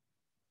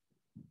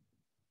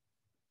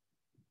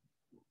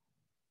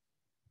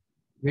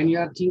 When you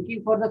are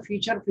thinking for the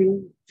feature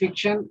film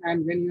fiction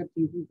and when you are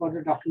thinking for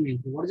the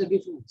documentary, what is the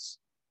difference?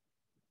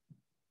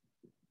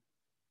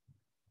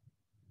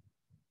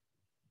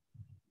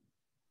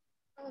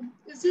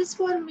 Is this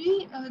for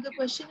me? The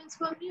question is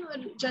for me or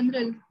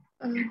general?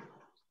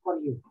 For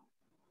you.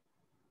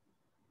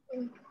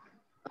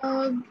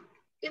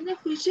 In a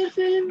feature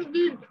film,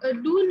 we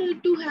do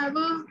need to have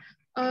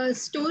a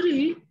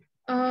story.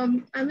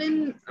 I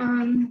mean,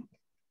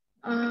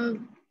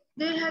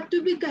 there have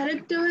to be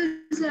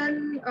characters,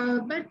 and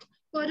but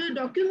for a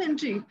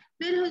documentary,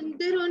 there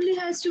only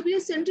has to be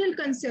a central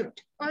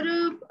concept or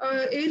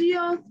a area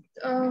of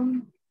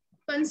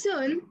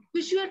concern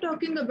which we are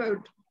talking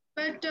about.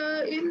 But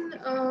in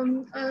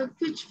a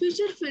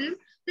feature film,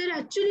 there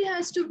actually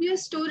has to be a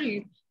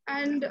story,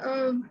 and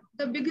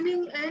the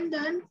beginning and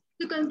then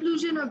the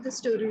conclusion of the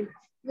story.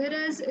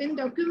 Whereas in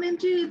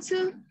documentary, it's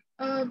a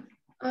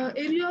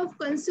area of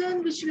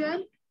concern which we are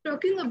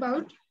talking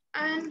about,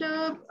 and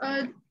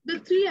the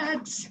three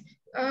acts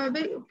uh,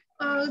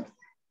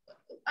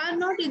 are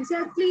not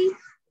exactly,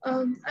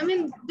 I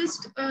mean,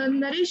 this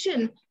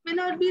narration may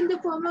not be in the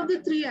form of the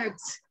three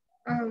acts,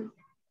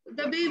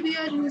 the way we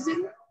are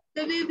using,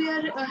 the way we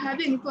are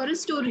having for a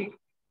story.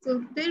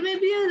 So there may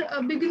be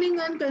a beginning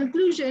and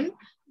conclusion,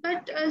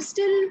 but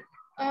still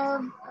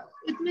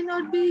it may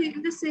not be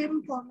in the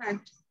same format.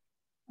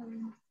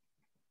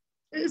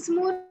 It's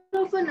more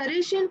of a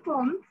narration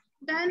form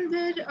than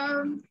where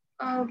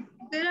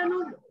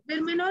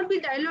there may not be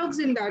dialogues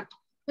in that.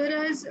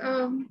 Whereas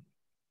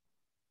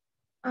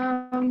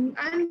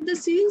and the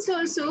scenes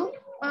also,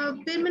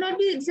 there may not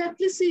be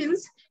exactly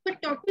scenes,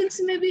 but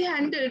topics may be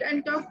handled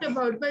and talked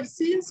about, but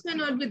scenes may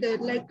not be there,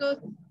 like a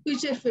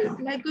feature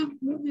film, like a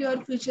movie or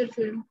feature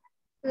film.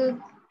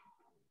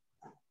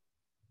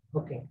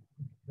 Okay.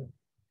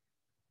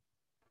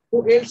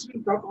 Who else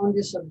will talk on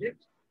this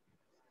subject?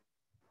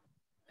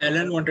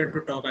 Alan wanted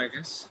to talk, I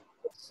guess.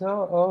 So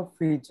a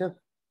feature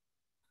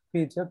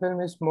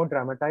film is more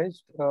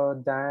dramatized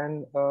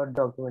than a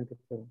documentary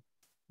film.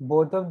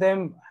 Both of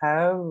them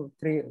have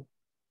three.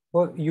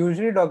 Well,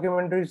 usually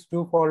documentaries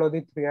do follow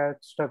the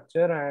three-act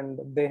structure and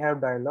they have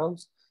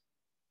dialogues.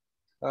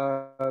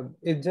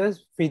 It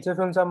just feature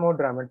films are more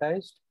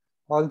dramatized.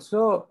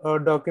 Also,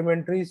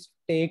 documentaries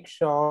take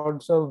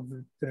shots of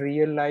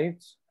real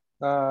lives,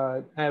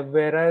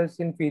 whereas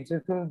in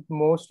feature film,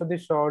 most of the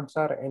shots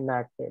are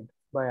enacted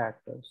by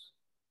actors.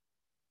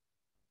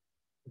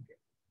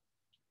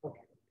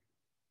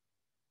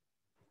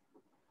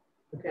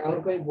 Okay,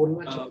 और कोई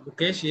बोलना चाहिए?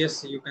 Mukesh,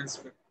 yes, you can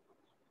speak.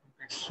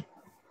 Mukesh.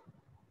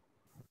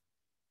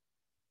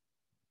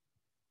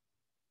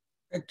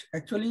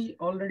 Actually,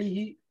 already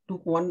he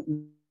took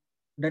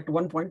that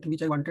one point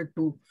which I wanted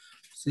to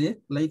say,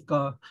 like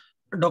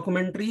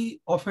documentary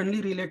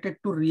oftenly related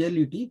to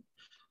reality,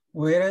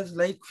 whereas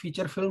like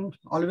feature film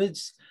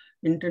always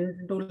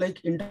intended to like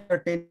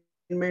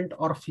entertainment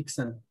or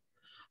fiction.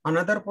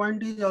 Another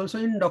point is also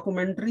in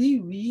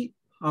documentary we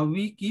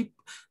keep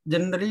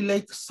generally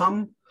like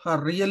some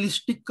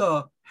realistic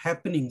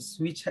happenings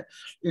which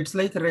it's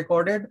like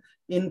recorded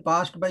in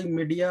past by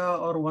media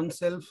or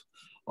oneself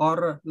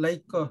or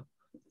like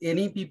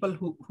any people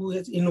who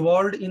is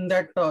involved in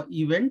that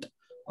event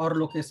or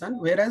location,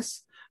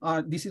 whereas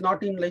this is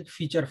not in like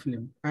feature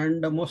film,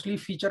 and mostly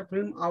feature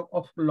film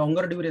of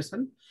longer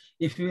duration.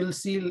 If you will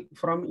see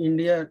from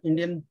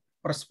Indian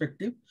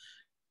perspective,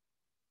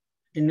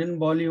 Indian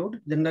Bollywood,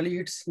 generally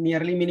it's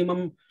nearly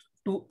minimum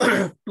two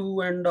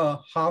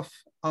 2.5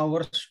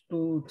 hours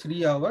to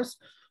 3 hours,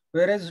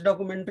 whereas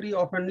documentary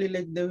oftenly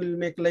like they will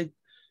make like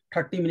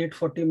 30 minute,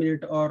 40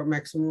 minute, or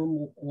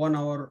maximum 1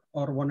 hour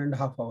or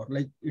 1.5 hour.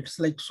 Like it's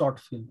like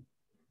short film.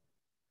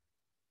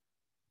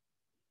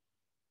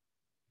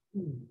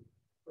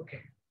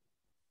 Okay.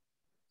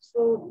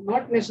 So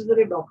not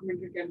necessarily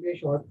documentary can be a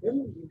short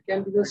film. It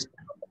can be just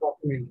a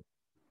documentary.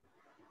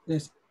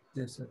 Yes,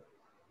 yes, sir.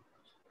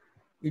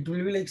 It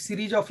will be like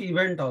series of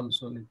event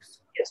also. Like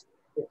yes,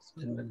 yes.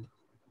 Generally.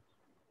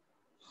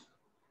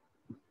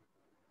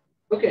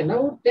 Okay,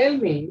 now tell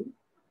me,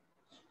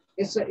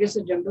 it's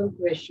a general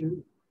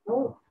question.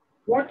 Now,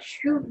 what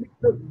should be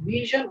the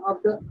vision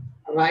of the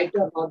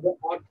writer or the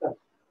author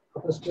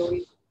of a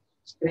story,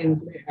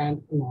 screenplay,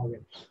 and a novel?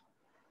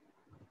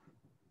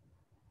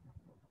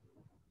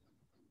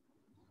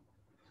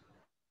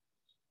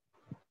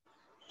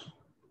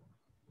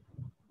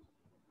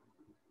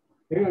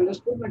 Do you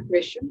understand my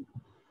question?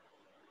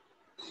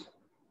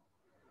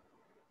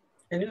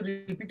 Can you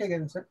repeat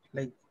again, sir?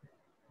 Like,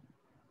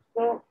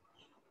 so,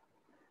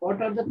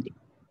 what are the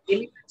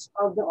elements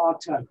of the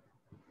author?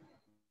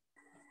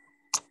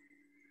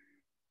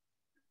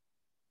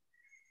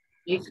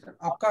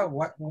 आपका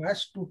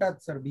voice टूटा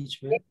sir बीच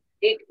में.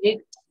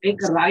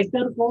 एक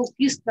writer को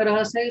किस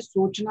तरह से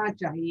सोचना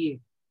चाहिए?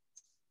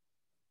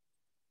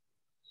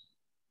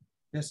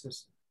 Yes,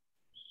 yes.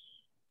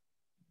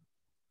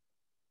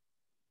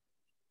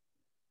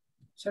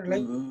 Sir,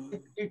 like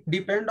it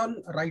depend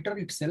on writer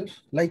itself.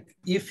 Like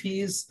if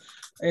he is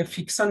a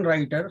fiction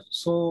writer,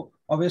 so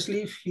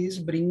obviously if he is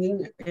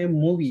bringing a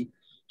movie,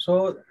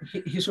 so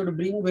he should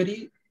bring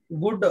very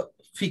good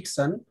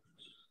fiction,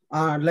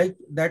 like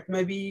that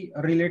may be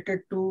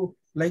related to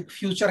like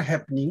future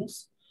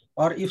happenings,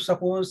 or if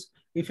suppose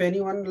if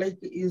anyone like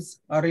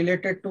is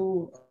related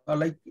to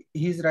like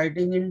he's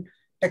writing in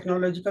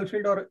technological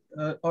field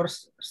or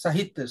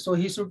sahitya, so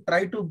he should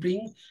try to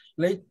bring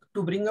like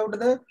to bring out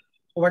the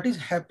what is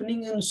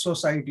happening in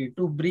society,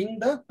 to bring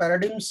the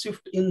paradigm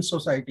shift in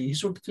society. He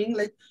should think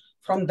like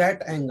from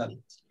that angle.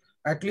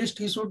 At least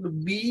he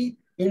should be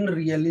in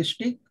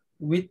realistic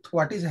with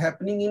what is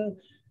happening in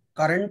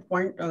current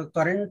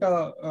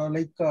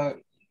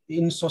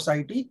in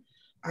society,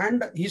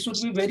 and he should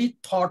be very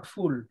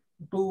thoughtful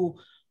to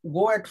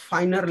go at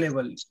finer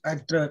level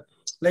at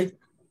like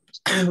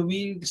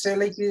we say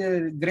like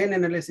grain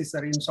analysis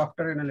or in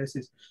software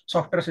analysis,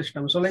 software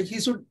system. So like he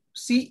should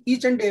see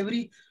each and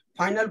every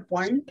final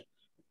point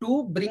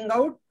to bring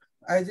out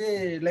as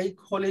a like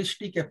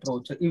holistic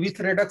approach with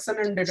reduction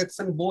and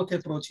deduction both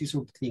approach he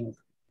should think.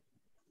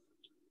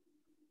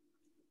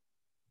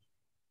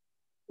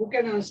 Who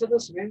can answer the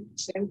same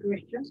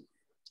question?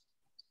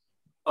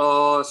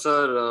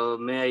 Sir,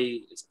 may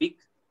I speak?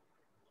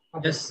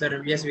 Yes,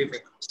 sir. Yes,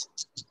 Vivek.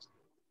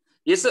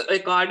 Yes, sir.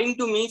 According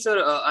to me,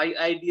 sir, I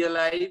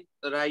idealize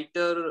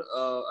writer.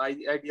 I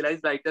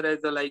idealize writer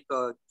as a like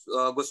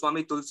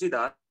Goswami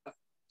Tulsidas.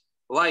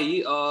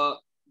 Why?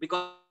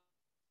 Because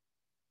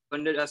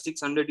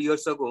 600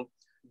 years ago,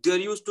 there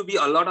used to be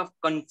a lot of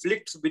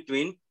conflicts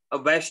between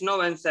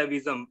Vaishnav and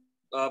Saivism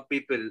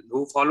people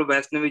who follow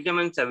Vaishnavism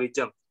and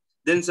Saivism.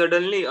 Then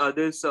suddenly,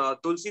 this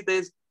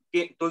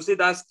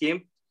Tulsidas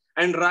came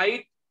and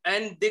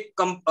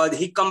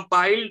he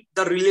compiled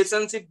the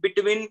relationship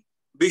between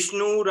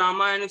Vishnu,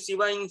 Rama, and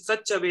Shiva in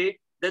such a way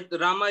that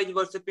Rama is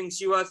worshipping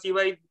Shiva, Shiva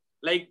is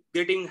like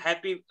getting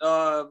happy,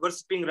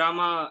 worshipping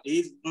Rama,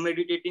 he is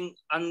meditating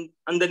on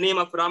the name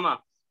of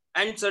Rama.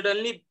 And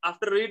suddenly,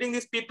 after reading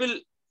this, people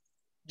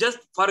just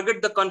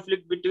forget the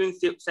conflict between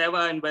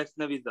Seva and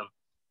Vaishnavism.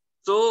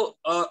 So,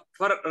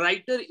 for a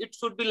writer, it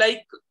should be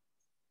like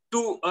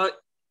to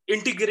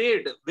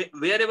integrate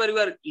wherever you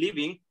are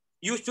living.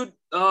 You should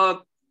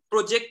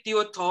project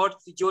your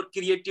thoughts, your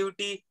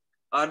creativity,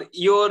 or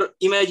your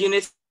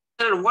imagination,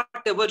 or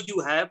whatever you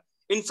have,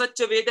 in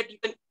such a way that you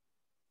can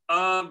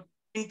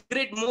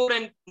integrate more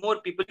and more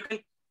people.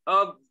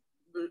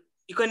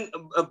 You can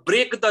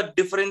break the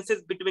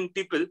differences between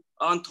people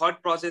on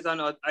thought process and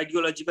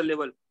ideological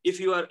level. If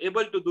you are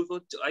able to do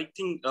so, I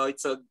think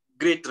it's a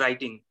great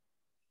writing.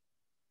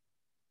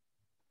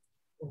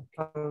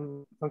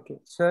 Okay,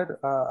 sir.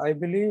 I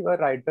believe a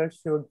writer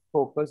should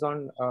focus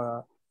on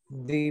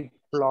the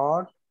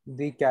plot,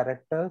 the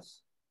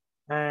characters,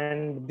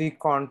 and the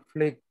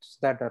conflicts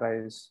that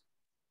arise.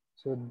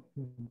 So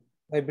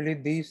I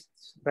believe these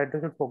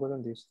writers should focus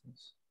on these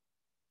things.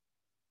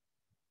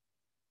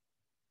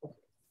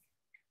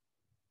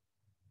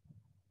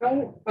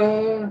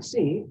 Now,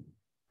 see,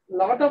 a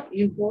lot of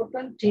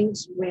important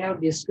things we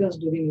have discussed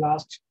during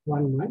last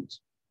 1 month.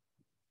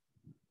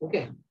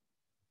 Okay.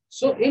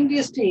 So in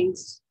these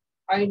things,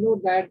 I know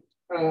that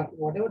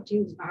whatever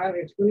things I have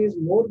explained is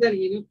more than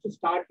enough to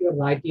start your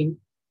writing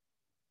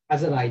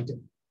as a writer.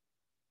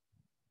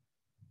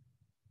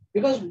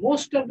 Because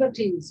most of the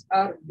things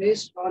are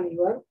based on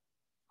your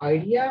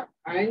idea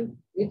and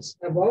it's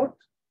about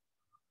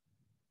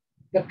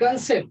the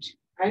concept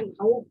and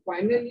how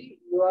finally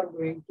you are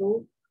going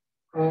to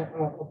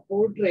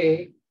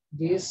portray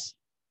this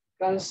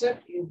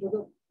concept into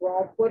the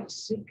proper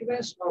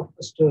sequence of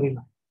a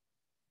storyline.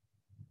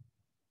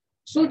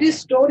 So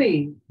this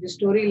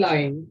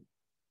storyline,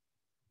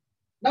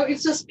 now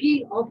it's a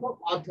skill of an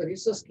author,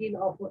 it's a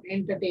skill of an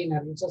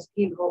entertainer, it's a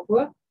skill of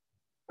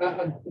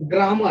a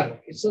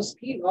grammar, it's a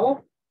skill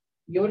of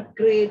your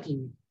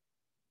creativity.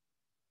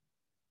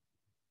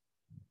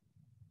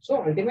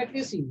 So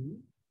ultimately, see,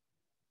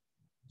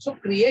 so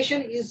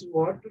creation is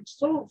what?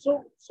 So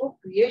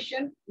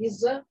creation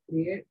is a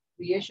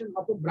creation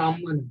of a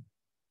Brahmana.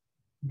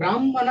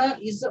 Brahmana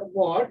is a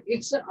what?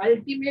 It's an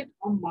ultimate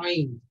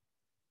mind.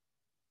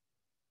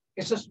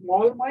 It's a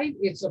small mind,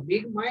 it's a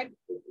big mind,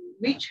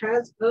 which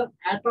has an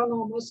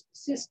autonomous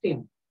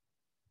system.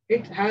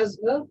 It has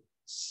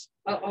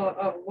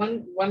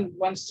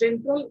one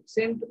central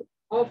center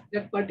of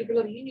that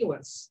particular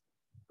universe.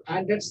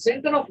 And that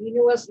center of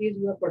universe is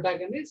your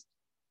protagonist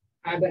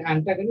and the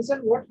antagonist,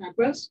 and what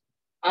happens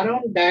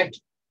around that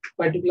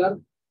particular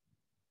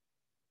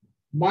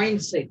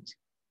mindset.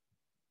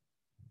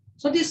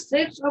 So these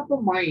sets of the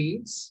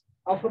minds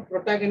of a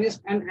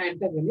protagonist and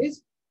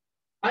antagonist,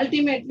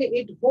 ultimately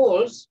it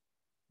holds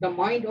the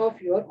mind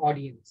of your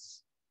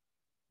audience.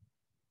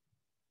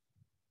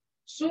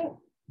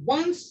 So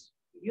once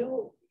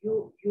you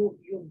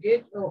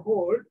get a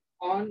hold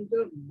on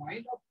the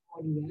mind of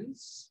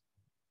audience,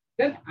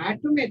 then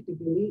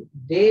automatically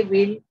they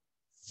will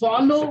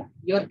follow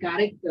your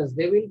characters.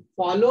 They will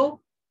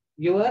follow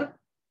your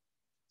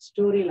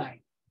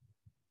storyline.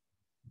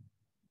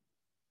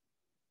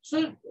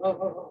 So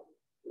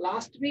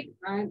last week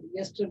and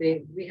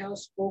yesterday, we have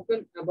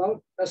spoken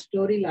about a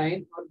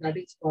storyline, or that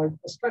is called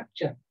a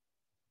structure.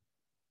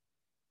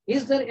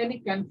 Is there any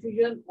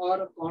confusion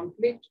or a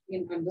conflict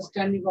in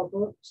understanding of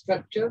a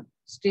structure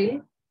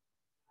still?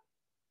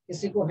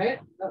 किसी को है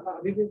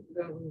अभी भी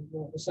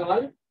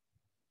सवाल?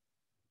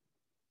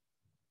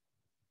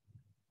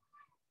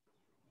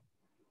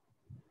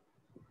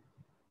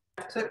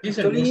 Sir,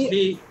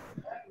 actually,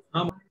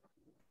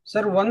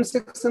 sir, one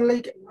section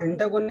like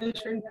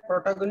antagonist and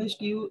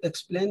protagonist, you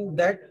explain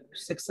that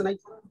section I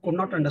could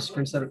not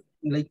understand, sir,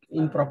 like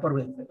in proper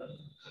way.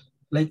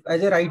 Like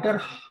as a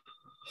writer,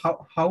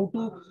 how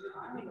to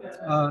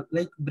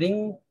like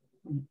bring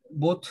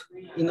both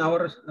in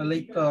our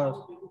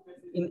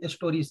in a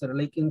story, sir,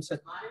 like in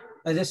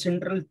as a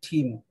central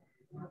theme.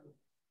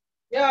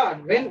 Yeah,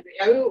 when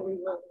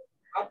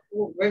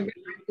we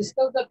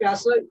discussed the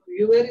Pyasa,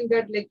 you were in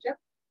that lecture?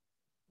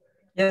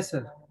 Yes,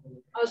 sir.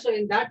 Also,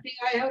 in that thing,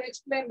 I have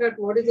explained that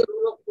what is the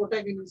role of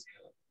protagonist.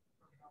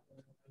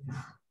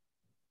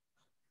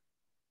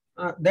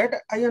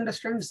 That I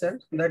understand, sir,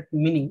 that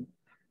meaning.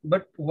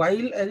 But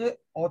while as an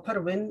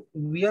author, when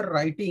we are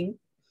writing,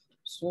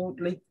 so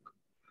like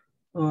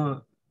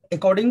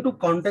according to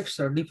context,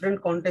 sir,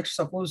 different context,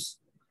 suppose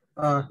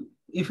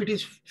if it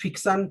is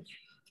fiction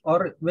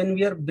or when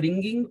we are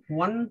bringing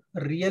one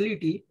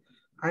reality,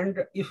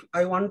 and if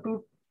I want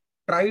to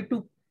try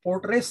to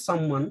portray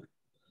someone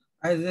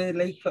as a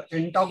like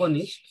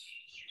antagonist,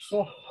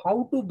 so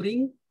how to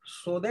bring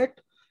so that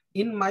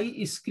in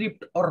my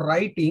script or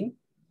writing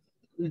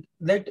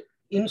that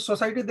in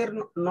society there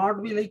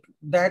not be like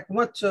that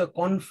much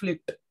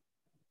conflict.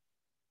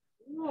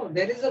 No,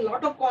 there is a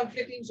lot of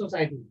conflict in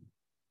society.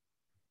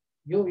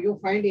 You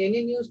find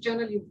any news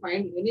channel, you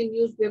find any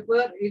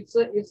newspaper, it's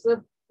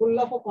a full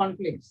of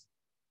conflicts.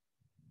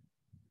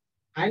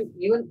 And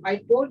even I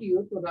told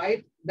you to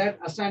write that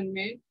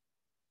assignment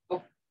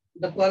of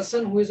the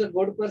person who is a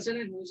good person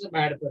and who is a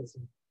bad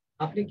person.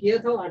 आपने किया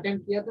था,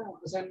 attempt किया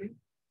था assignment?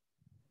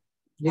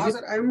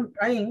 Sir, I am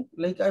trying,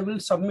 like I will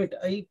submit.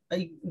 I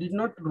did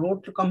not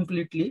wrote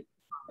completely.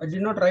 I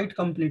did not write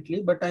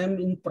completely, but I am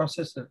in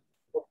process, sir.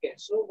 Okay,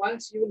 so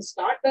once you will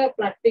start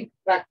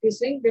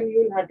practicing, then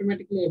you will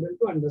automatically able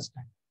to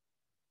understand.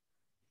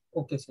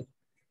 Okay, sir.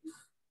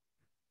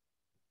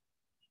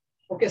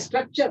 Okay,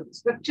 structure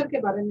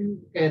के बारे में हम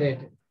कह रहे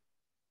थे.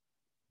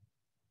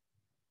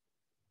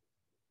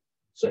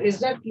 So is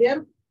that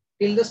clear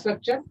till the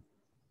structure?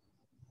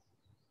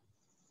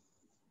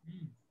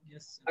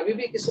 Yes. अभी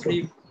भी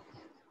किसी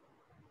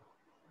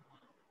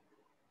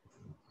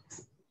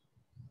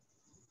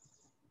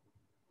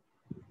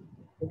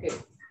Okay.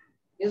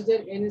 Is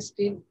there any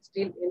still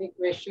any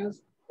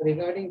questions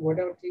regarding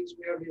whatever things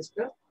we have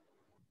discussed?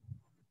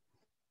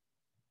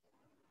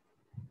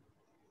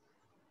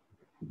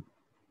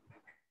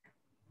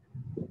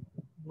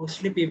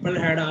 Mostly people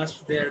had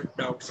asked their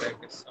doubts, I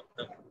guess.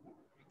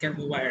 We can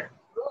move ahead.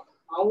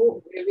 How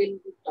we will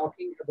be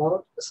talking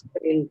about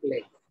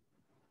screenplay.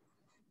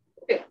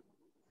 Okay.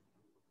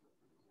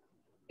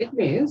 It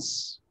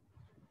means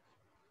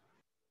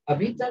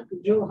अभी तक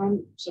जो हम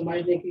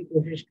समझने की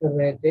कोशिश कर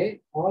रहे थे,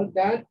 all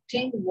that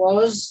thing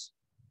was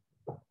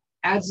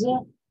as a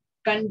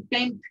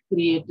content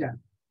creator.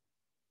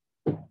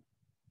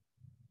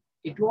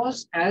 It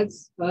was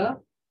as a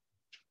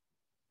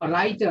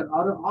writer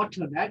or an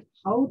author, that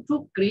how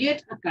to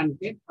create a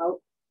content, how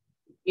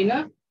in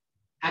a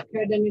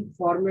academic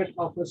format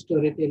of a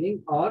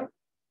storytelling, or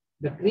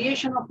the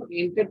creation of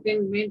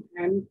entertainment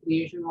and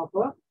creation of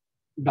a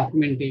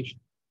documentation.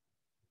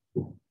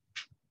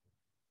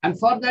 And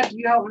for that,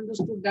 you have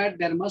understood that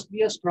there must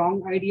be a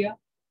strong idea,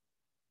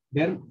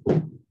 there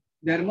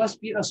must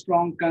be a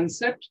strong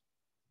concept,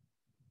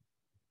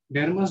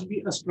 there must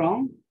be a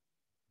strong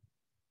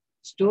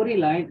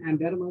storyline, and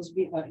there must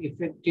be an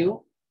effective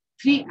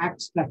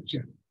 3-act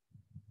structure.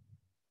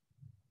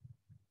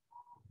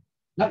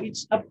 Now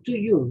it's up to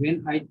you.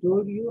 When I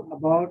told you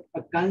about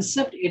a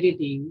concept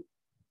editing,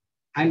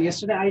 and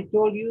yesterday I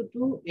told you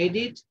to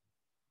edit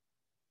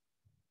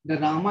the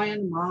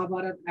Ramayana,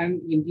 Mahabharata,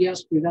 and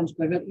India's freedom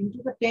struggle into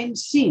the 10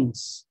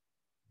 scenes.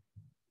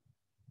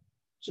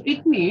 So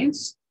it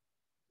means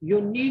you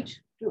need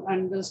to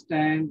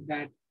understand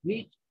that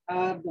which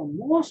are the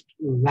most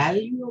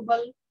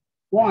valuable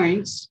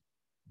points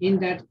in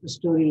that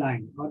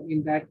storyline or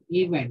in that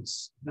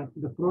events,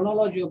 the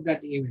chronology of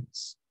that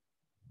events.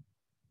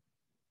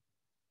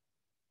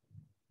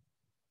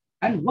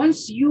 And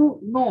once you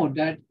know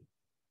that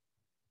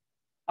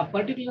a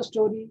particular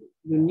story,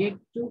 you need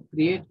to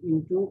create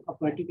into a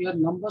particular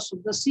numbers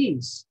of the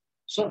scenes.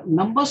 So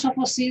numbers of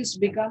the scenes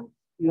become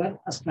your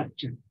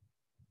structure.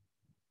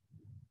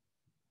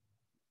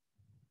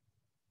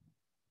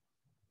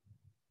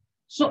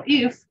 So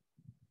if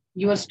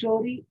your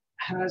story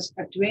has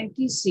a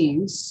 20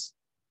 scenes,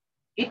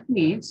 it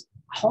means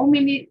how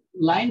many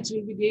lines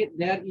will be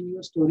there in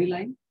your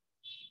storyline?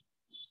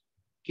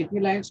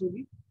 कितनी lines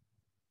होगी?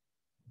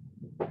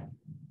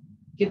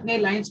 कितने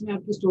lines में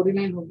आपकी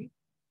storyline होगी?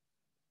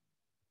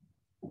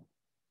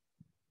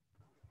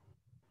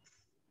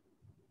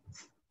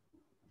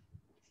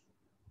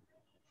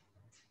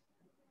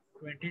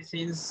 20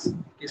 scenes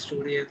की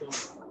story है तो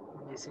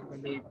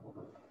basically,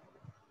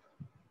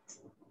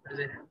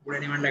 would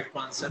anyone like to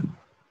answer?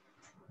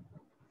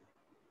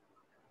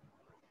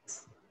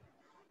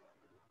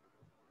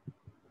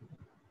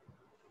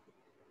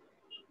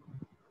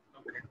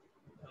 Okay.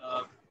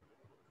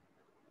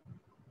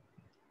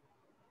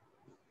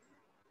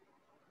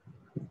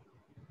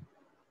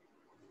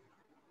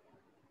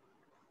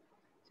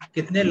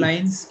 कितने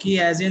lines की,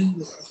 as in,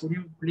 could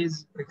you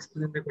please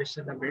explain the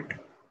question a bit?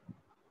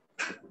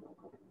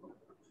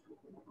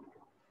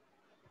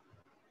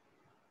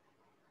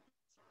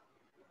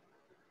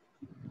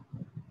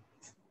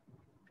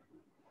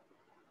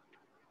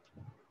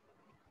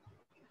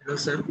 Hello,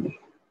 sir.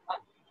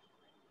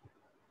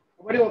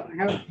 What do you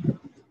have?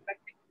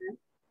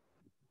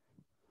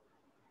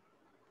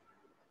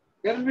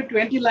 There will be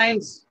 20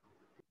 lines.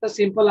 It's a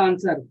simple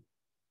answer.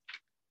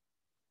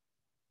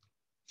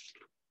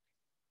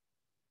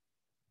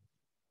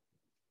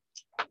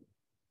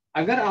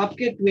 अगर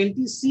आपके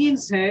 20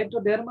 scenes है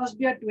तो there must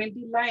be a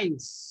 20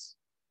 lines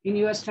in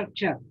your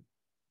structure.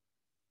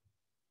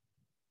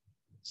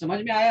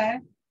 समझ में आया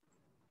है?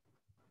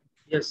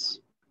 Yes.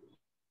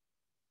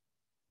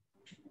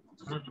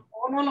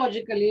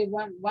 Chronologically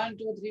 1,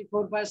 2, 3,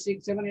 4, 5,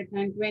 6, 7, 8,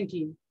 9,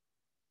 20.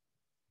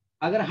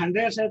 अगर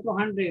 100 है तो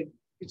 100.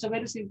 It's a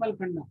very simple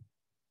funda.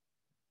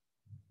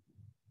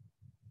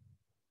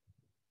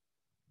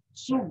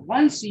 So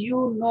once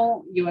you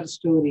know your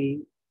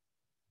story,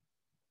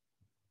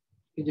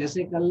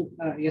 जैसे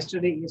कल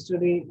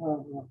yesterday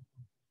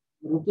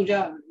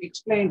Rutuja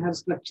explained her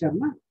structure,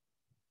 na?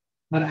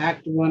 Her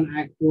act 1,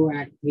 act 2,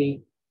 act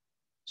 3.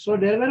 So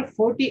there were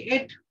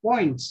 48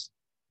 points,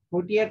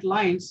 48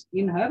 lines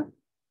in her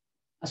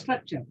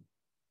structure.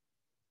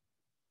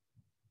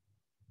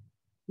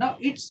 Now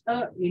it's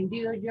an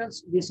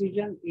individual's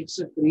decision, it's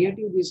a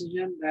creative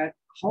decision that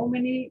how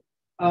many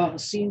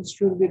scenes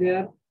should be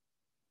there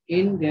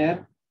in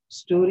their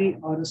story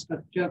or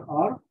structure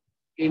or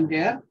in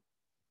their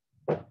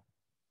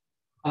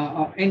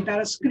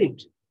entire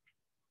script.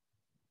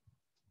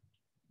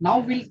 Now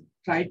we'll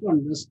try to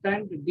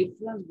understand the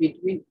difference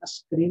between a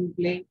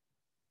screenplay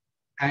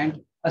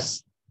and a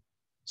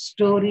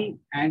story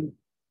and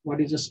what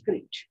is a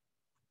script.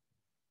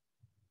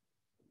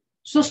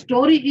 So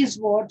story is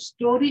what?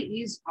 Story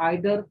is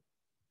either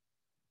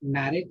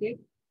narrated,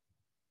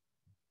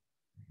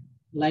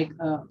 like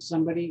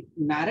somebody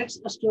narrates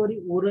a story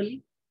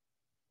orally,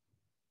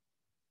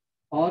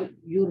 or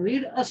you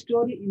read a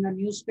story in a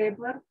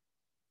newspaper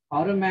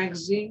or a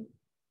magazine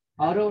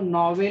or a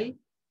novel,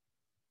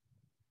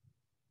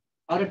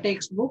 or a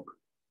textbook,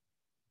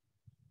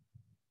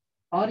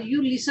 or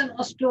you listen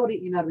a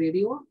story in a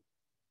radio,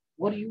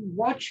 or you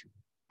watch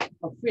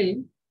a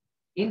film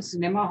in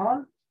cinema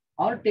hall,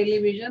 or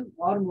television,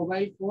 or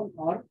mobile phone,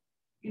 or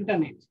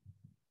internet.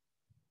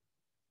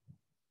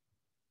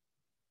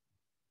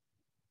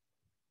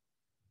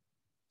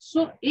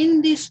 So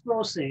in this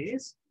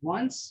process,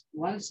 once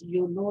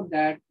you know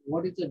that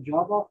what is the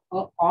job of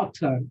an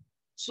author,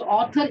 so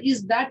author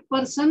is that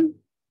person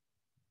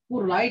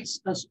who writes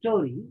a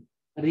story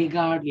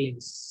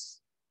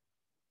regardless.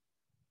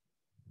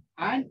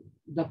 And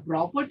the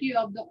property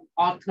of the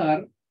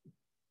author,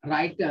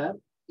 writer,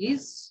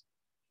 is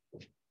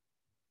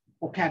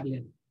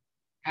vocabulary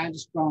and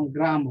strong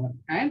grammar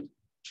and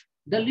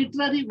the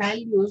literary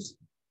values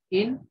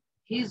in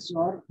his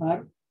or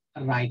her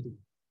writing.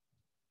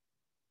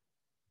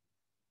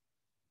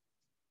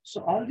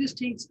 So all these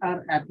things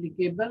are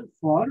applicable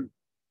for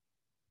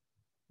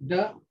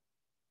the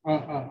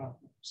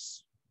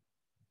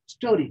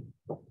story.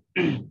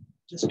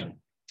 Just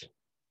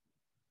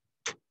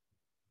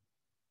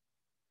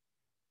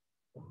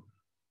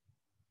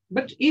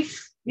but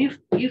if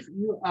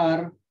you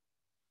are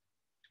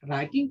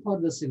writing for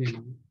the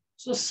cinema,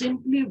 so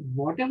simply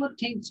whatever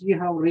things you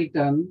have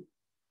written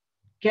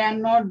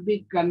cannot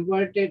be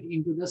converted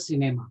into the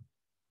cinema.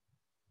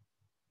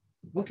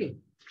 Okay.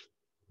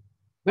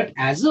 But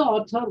as an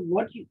author,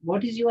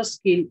 what is your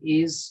skill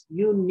is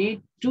you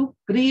need to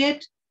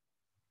create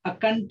a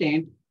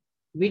content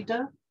with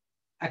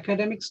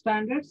academic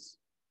standards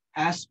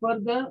as per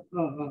the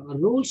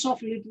rules of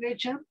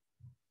literature,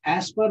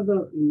 as per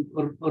the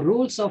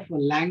rules of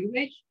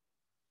language.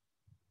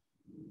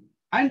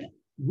 And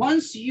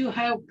once you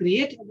have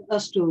created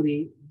a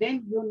story,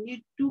 then you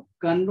need to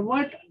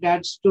convert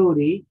that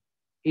story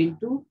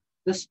into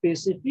the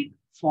specific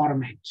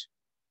format.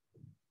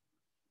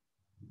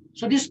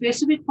 So this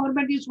specific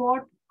format is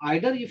what?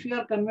 Either if you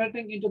are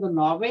converting into the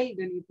novel,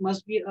 then it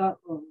must be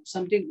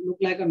something look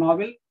like a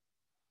novel.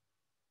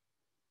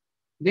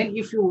 Then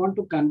if you want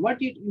to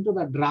convert it into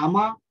the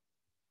drama,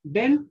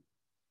 then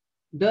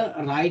the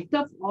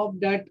write-up of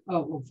that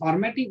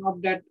formatting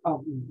of that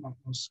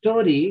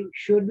story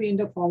should be in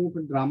the form of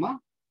a drama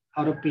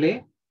or a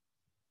play.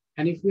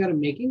 And if you are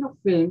making a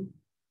film,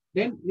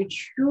 then it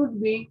should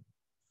be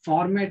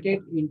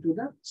formatted into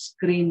the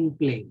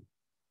screenplay.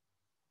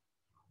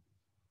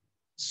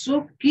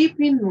 So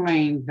keep in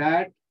mind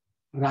that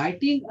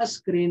writing a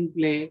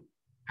screenplay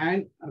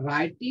and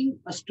writing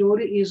a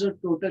story is a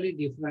totally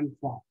different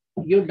form.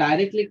 You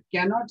directly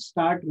cannot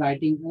start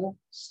writing a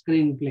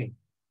screenplay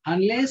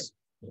unless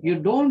you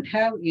don't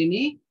have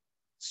any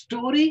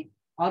story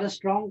or a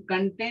strong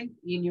content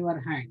in your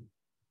hand.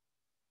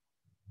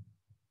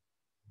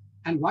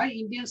 And why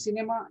Indian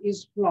cinema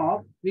is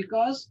flop?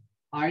 Because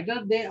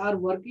either they are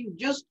working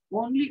just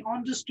only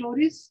on the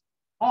stories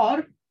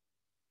or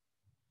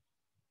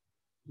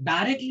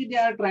directly they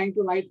are trying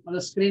to write a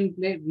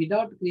screenplay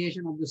without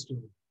creation of the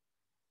story.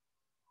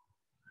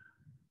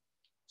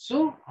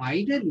 So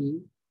ideally,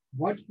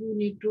 what you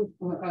need to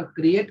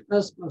create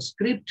a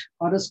script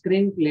or a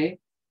screenplay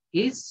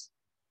is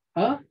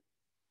a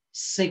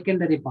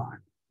secondary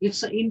part.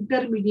 It's an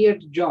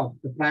intermediate job.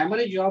 The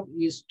primary job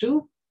is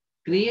to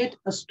create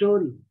a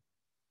story.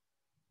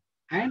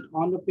 And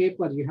on the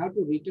paper, you have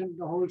to written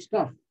the whole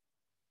stuff.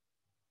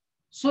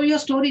 So your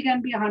story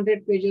can be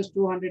 100 pages,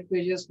 200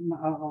 pages,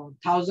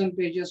 1,000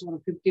 pages, or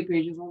 50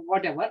 pages, or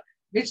whatever.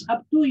 It's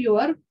up to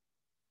your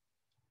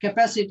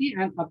capacity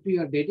and up to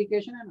your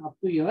dedication and up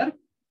to your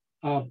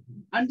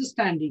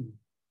understanding.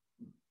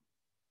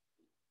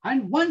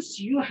 And once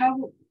you have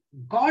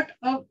got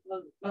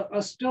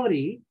a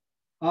story,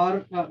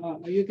 or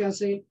you can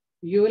say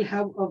you will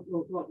have a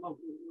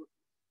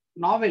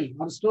novel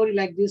or story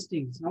like these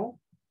things. Now,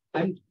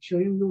 I'm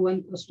showing you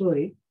one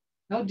story.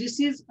 Now, this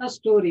is a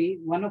story,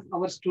 one of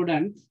our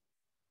students,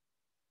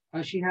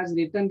 she has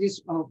written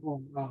this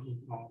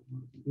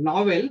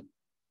novel,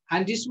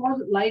 and this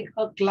was like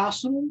a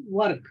classroom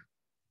work.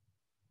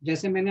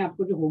 जैसे मैंने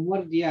आपको जो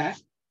homework दिया है.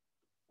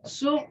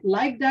 So,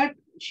 like that,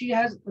 she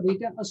has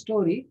written a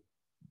story,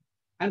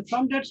 and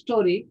from that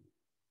story,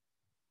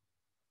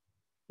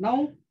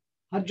 now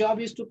her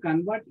job is to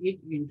convert it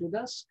into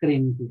the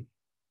screenplay.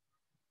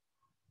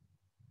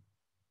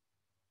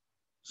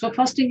 So,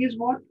 first thing is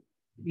what?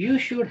 You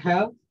should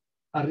have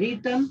a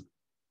written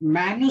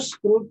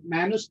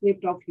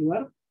manuscript of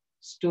your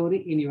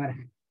story in your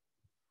hand.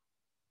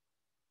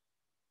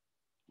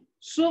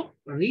 So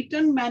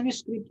written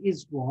manuscript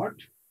is what?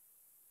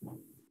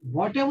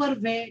 Whatever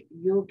way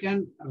you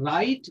can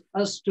write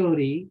a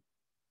story,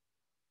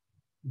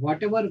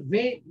 whatever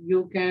way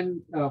you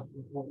can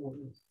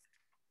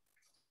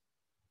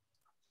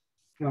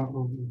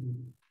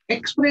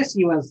express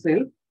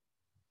yourself,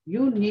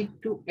 you need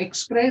to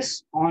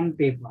express on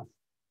paper.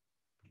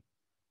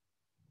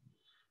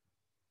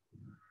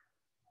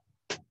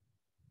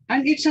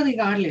 And it's a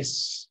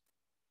regardless.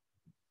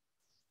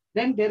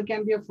 Then there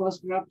can be a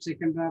first draft,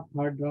 second draft,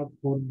 third draft,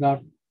 fourth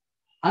draft.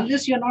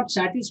 Unless you're not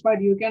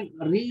satisfied, you can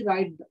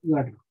rewrite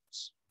your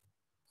drafts.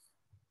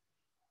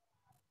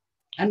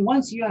 And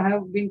once you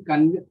have been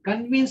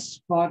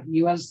convinced for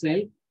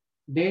yourself,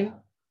 then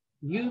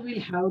you will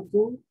have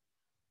to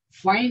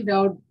find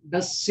out the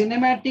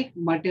cinematic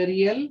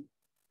material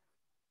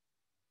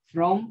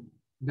from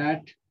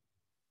that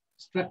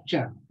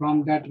structure,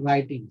 from that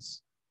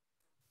writings.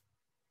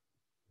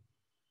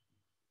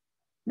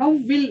 Now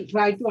we'll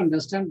try to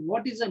understand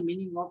what is the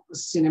meaning of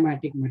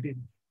cinematic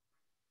material.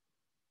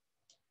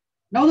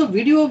 Now the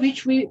video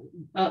which we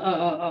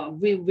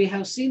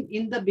have seen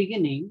in the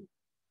beginning,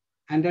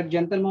 and that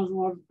gentleman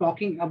was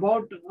talking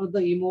about the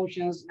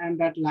emotions and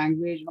that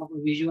language of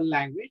a visual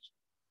language.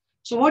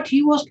 So what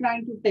he was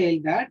trying to tell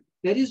that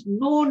there is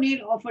no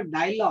need of a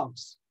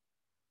dialogues.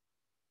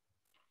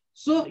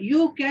 So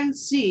you can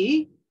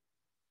see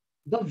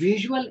the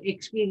visual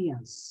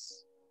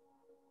experience.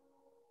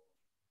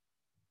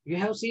 You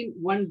have seen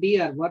one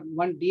deer.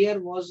 One deer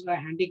was a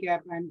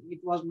handicap and it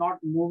was not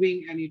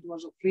moving and it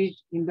was a fish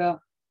in the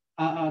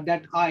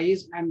that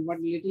eyes, and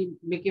what little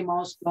Mickey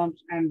Mouse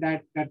comes and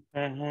that.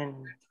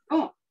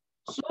 Oh,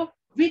 so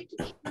with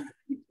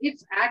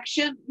its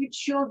action, it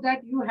shows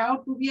that you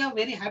have to be a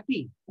very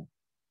happy.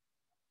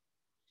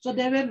 So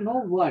there were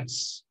no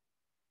words.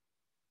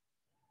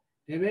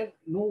 There were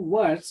no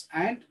words,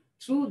 and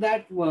through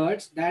that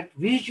words, that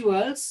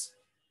visuals,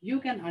 you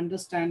can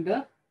understand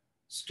the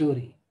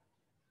story.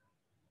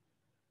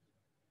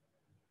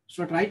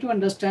 So try to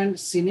understand,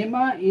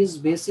 cinema is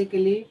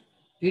basically,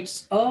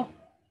 it's a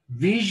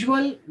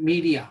visual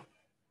media.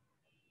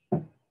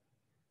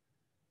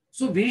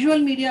 So visual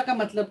media का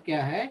मतलब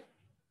क्या है?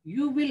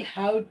 You will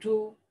have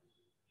to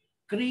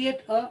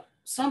create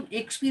some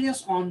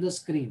experience on the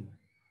screen.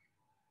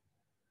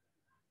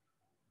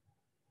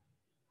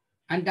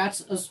 And that's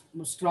a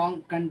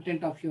strong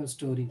content of your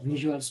story,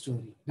 visual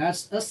story.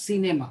 That's a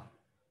cinema.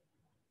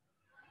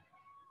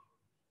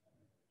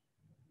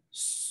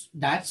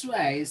 That's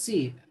why,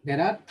 see,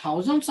 there are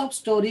thousands of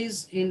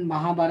stories in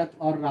Mahabharata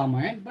or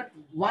Ramayana, but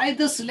why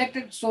the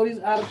selected stories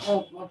are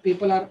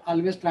people are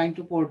always trying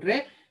to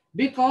portray?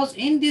 Because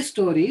in these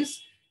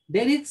stories,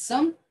 there is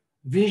some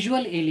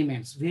visual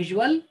elements,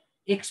 visual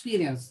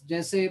experience.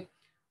 जैसे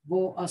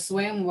वो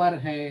स्वयंवर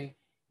है,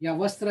 या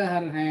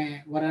वस्त्रहर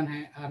है,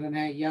 हरण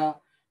है, या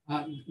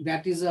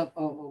that is a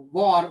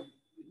war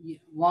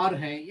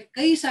है, या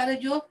कई सारे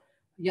जो,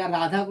 या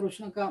राधा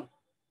कृष्ण का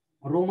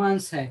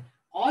romance है.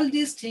 All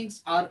these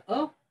things are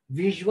a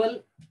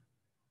visual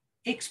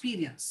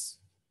experience.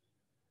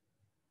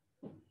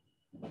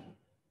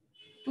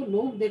 तो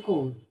लोग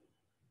देखो,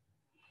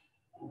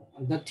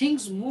 the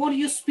things more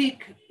you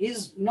speak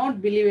is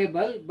not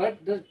believable,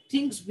 but the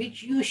things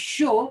which you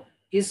show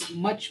is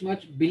much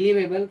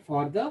believable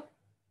for the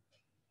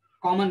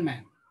common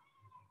man.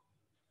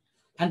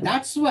 And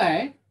that's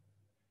why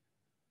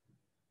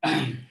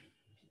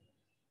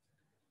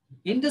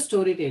in the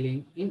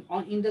storytelling, in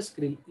the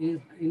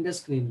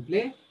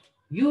screenplay,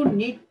 you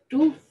need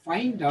to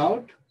find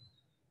out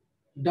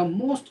the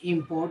most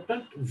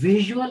important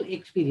visual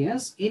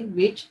experience in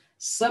which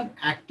some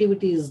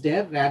activity is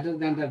there rather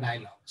than the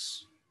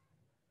dialogues.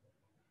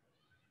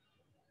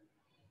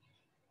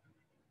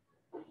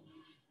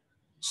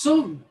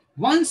 So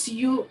once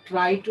you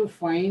try to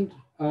find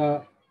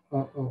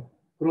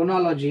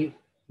chronology,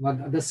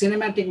 the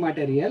cinematic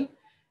material,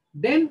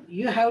 then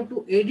you have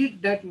to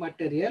edit that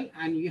material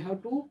and you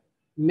have to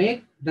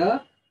make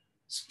the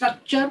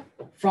structure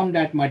from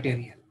that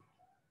material.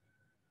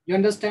 You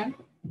understand?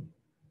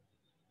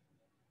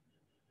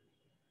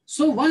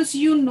 So once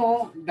you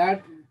know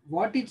that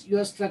what is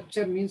your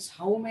structure, means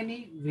how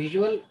many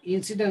visual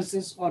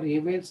incidences or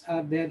events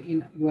are there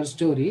in your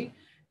story,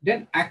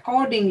 then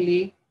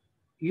accordingly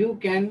you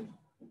can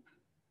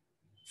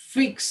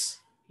fix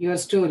your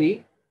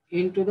story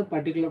into the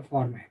particular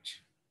format.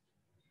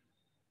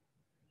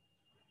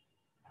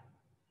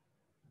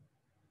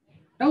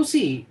 Now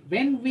see,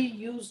 when we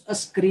use a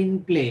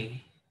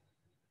screenplay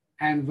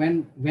and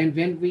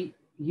when we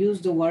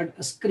use the word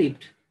a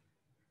script,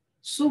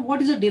 so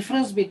what is the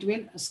difference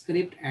between a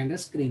script and a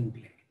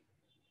screenplay?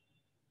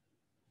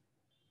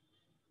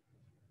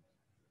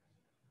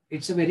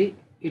 It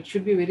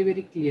should be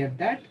very clear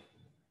that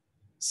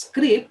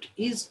script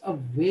is a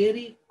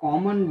very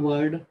common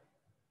word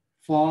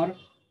for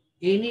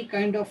any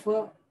kind of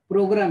a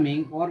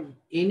programming or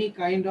any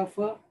kind of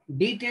a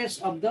details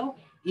of the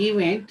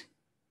event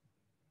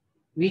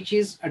which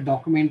is a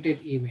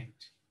documented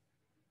event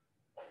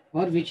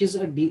or which is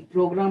a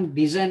program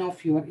design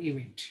of your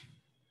event,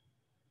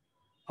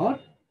 or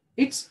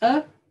it's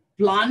a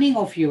planning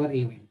of your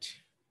event,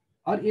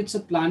 or it's a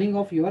planning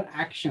of your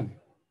action.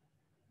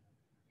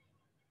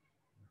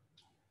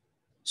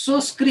 So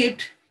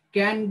script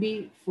can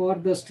be for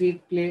the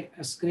street play,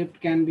 a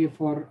script can be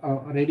for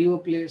a radio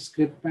play,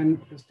 script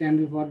can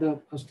be for the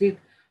street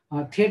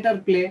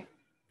theater play,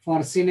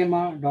 for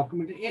cinema,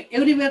 documentary,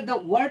 everywhere the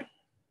word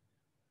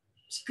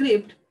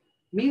script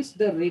means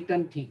the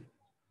written thing.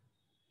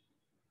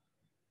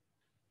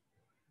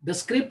 The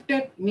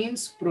scripted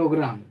means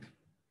programmed.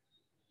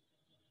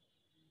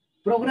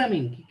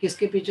 Programming,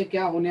 किसके पीछे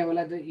क्या होने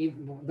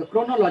वाला, the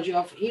chronology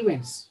of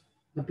events.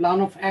 The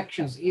plan of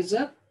actions is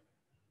a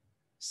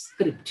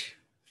script.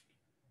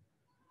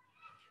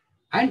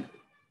 And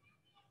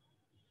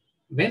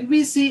when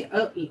we see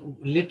a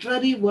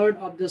literary word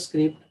of the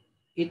script,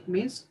 it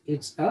means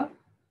it's a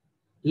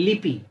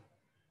लिपि.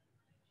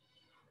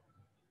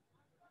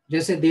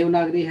 जैसे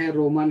देवनागरी है,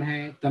 Roman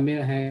है,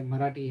 तमिल है,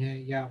 मराठी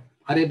है या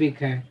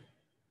अरेबिक है.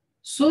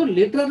 So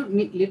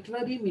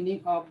literary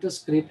meaning of the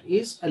script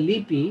is a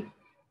lipi,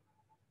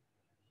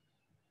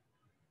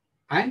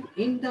 and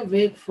in the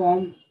wake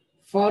form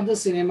for the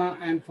cinema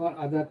and for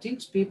other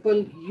things,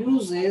 people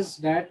uses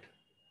that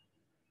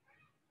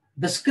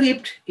the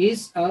script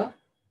is a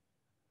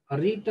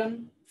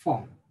written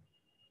form.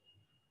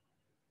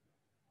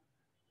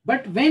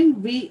 But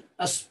when we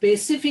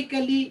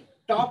specifically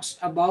talks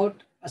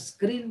about a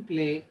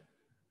screenplay,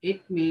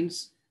 it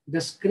means the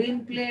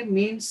screenplay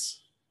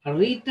means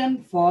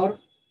written for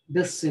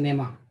the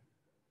cinema.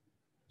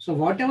 So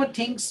whatever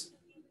things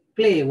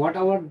play,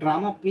 whatever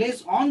drama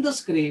plays on the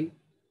screen,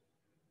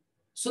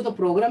 so the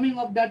programming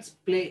of that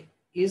play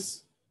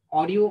is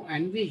audio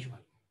and visual.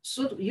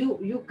 So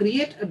you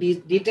create a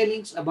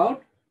detailings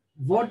about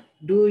what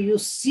do you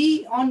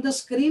see on the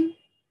screen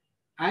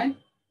and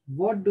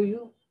what do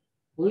you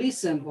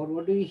listen or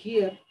what do you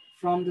hear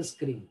from the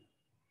screen.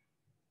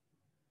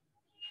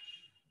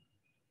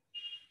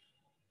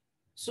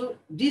 So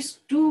these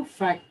two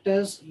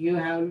factors you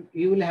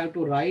will have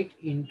to write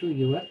into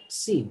your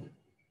scene.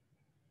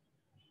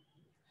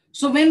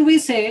 So when we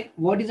say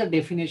what is the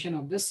definition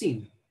of the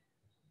scene?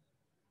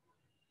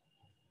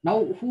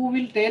 Now who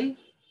will tell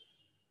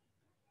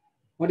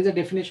what is the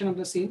definition of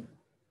the scene?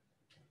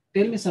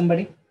 Tell me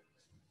somebody.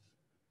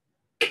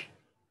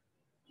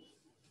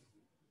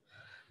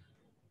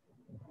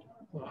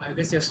 I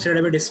guess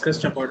yesterday we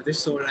discussed about this,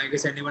 so I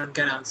guess anyone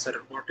can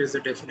answer. What is the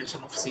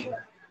definition of scene?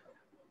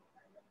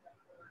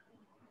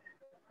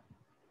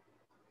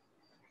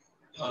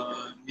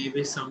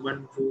 Maybe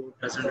someone who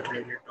doesn't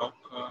really talk.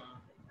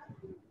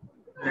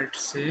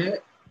 Let's say,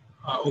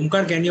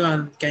 Omkar,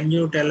 can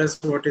you tell us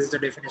what is the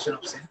definition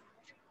of scene?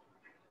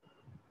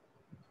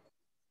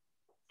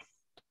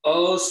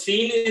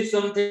 Scene is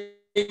something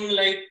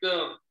like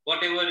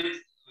whatever is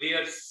we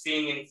are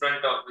seeing in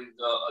front of is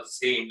a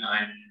scene,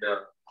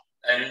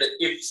 and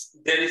if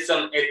there is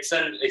some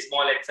action, a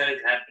small action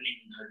is happening,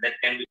 that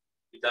can be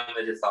done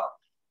as a sound.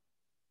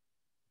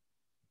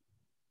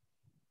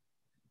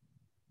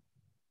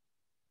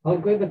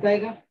 और कोई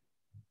बताएगा?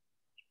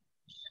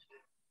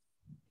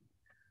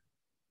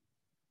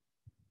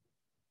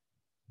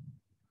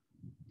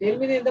 Tell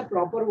me the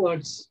proper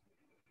words.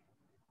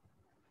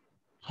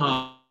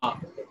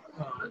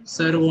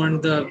 Sir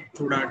want the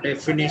थोड़ा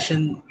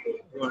definition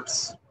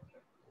words,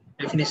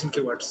 definition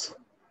के words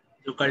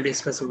जो कल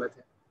discuss हुए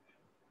थे.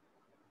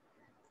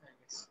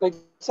 Like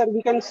sir,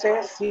 we can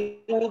say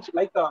scene is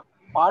like a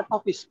part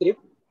of a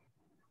script,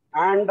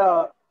 and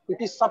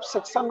it is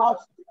subsection of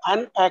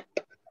an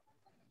act.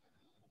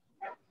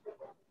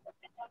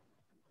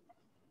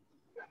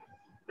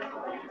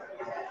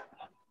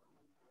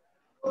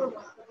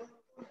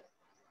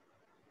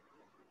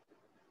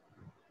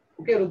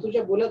 Okay,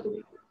 Rutuja बोला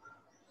तुम्ही.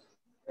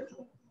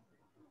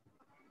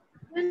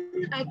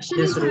 When action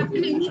is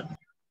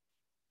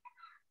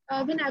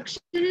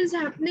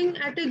happening,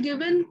 at a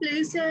given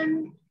place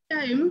and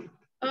time,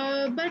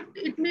 but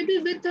it may be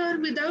with or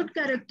without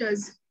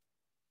characters.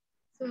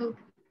 So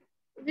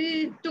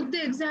we took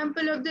the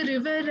example of the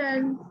river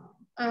and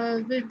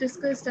we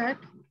discussed that.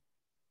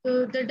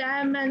 So the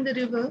dam and the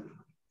river.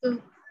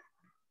 So,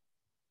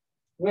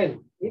 well,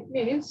 it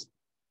means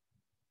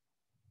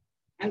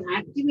an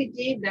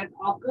activity that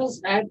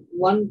occurs at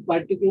one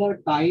particular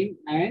time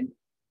and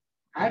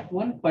at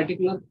one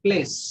particular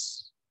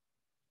place.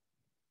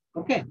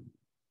 Okay.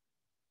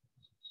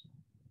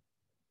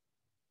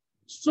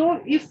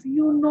 So if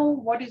you know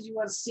what is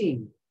your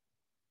scene,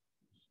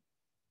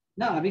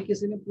 ना अभी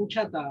किसी ने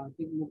पूछा था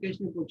कि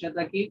मुकेश ने पूछा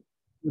था कि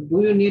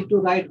do you need to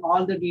write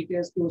all the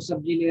details कि वो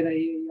सब्जी ले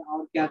रही है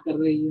और क्या कर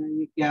रही है,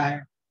 ये क्या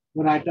है,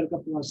 वो राइटर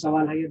का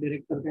सवाल है या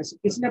डायरेक्टर का,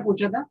 किसने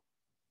पूछा था?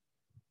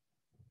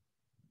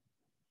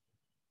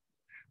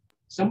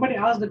 Somebody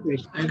asked the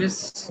question. I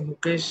guess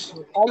Mukesh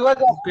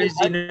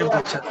ji ने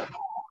पूछा था.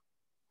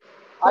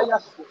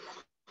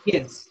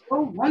 Yes.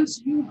 So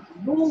once you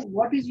know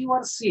what is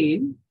your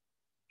scene,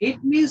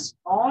 it means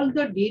all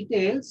the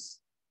details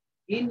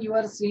in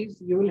your scenes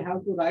you will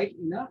have to write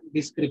in a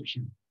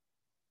description.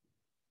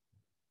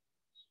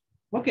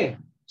 Okay.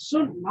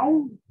 So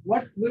now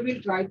what we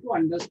will try to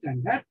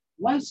understand that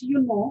once you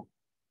know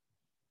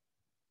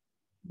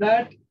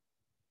that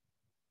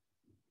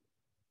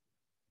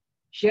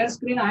share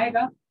screen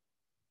आएगा,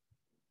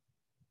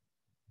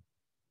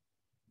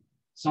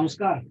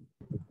 संस्कार.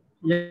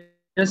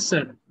 Yes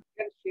sir.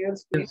 Share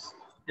screen.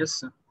 Yes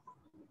sir.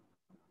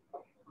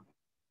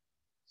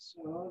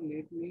 So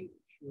let me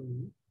show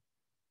you.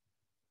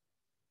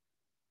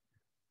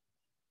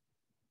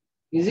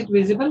 Is it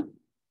visible?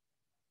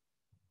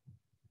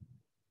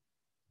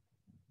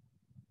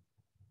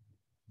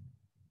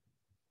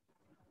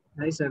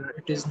 No sir,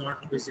 it is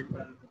not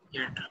visible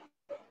yet.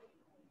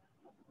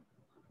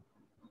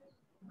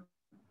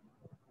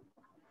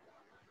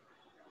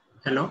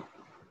 Hello?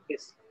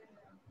 Yes.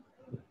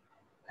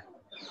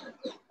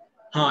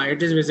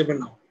 It is visible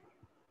now.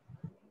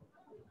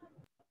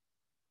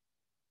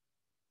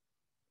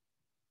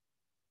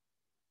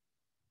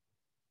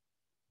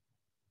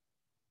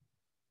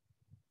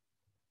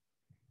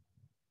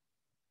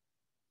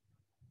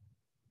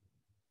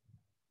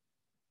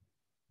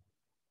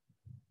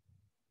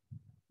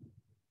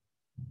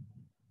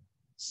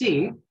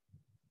 See,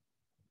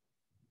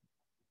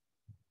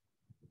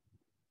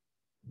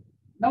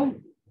 now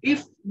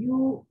if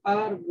you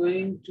are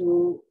going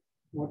to,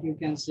 what you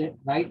can say,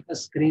 write a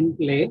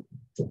screenplay,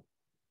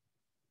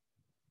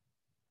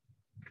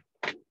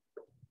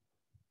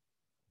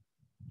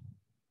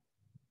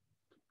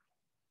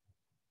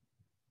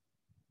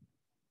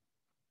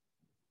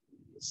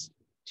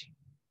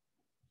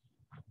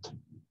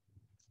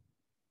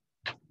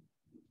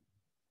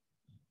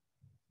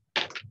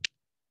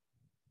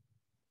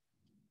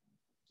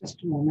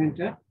 just a moment.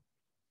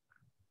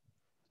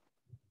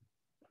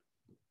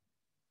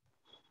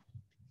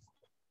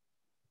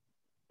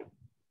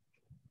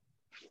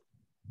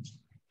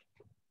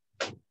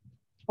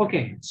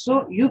 Okay,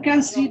 so you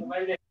can see,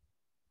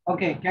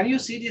 okay, can you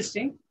see this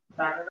thing?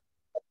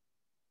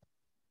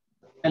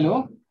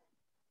 Hello?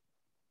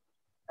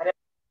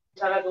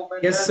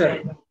 Yes,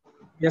 sir.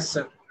 Yes,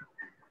 sir.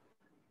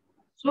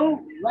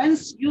 So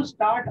once you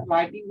start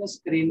writing a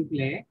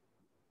screenplay,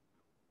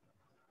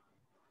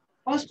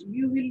 first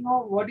you will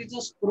know what is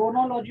the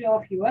chronology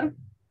of your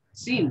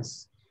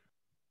scenes.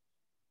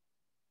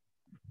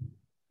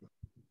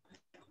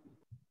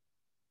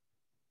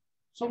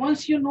 So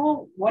once you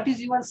know what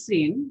is your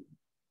scene,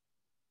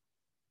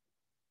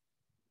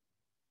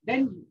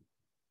 then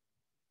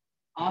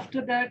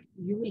after that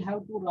you will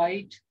have to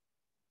write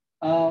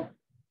uh,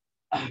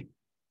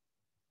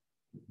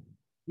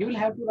 you will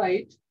have to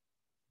write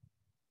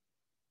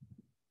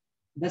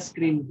the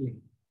screenplay.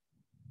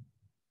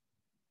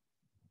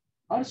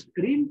 और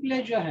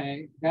screenplay जो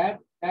है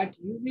that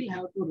you will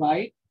have to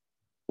write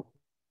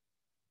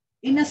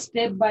in a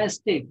step by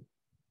step.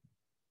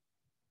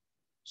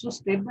 So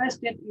step by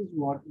step is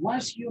what?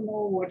 Once you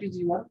know what is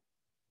your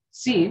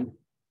scene,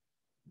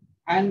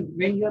 and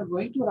when you are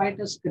going to write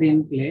a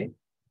screenplay,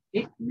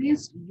 it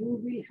means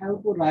you will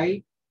have to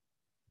write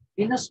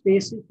in a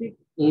specific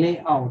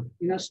layout,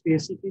 in a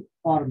specific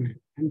format,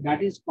 and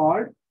that is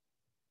called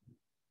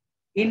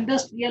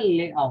industrial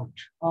layout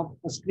of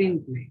a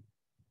screenplay.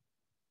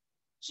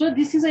 So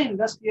this is an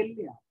industrial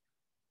layout.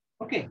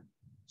 Okay.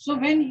 So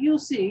when you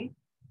see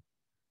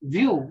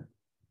view,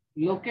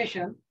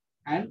 location,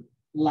 and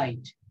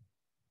light,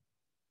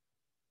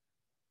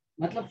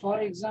 मतलब for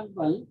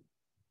example,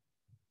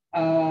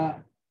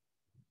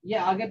 ये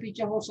आगे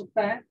पीछे हो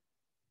सकता है.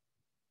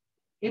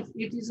 If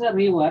it is a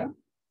river,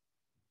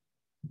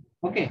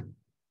 okay.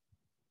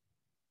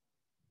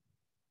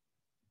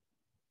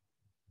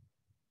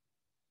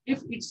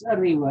 If it's a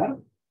river,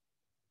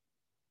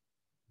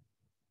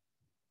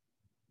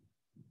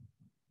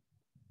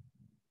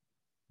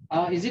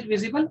 is it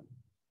visible?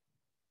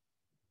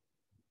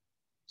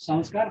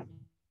 Sanskar?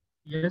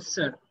 Yes,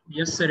 sir.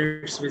 Yes,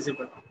 sir. It's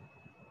visible.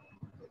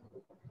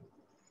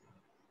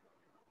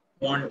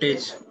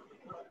 Montage.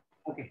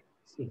 Okay.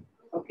 See.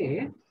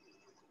 Okay.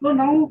 So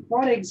now,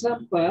 for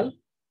example,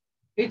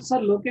 its a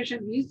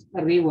location is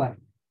a river.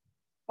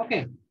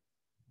 Okay.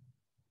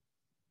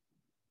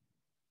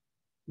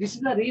 This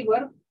is a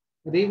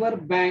river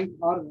bank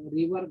or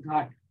river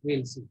ghat,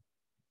 we'll see.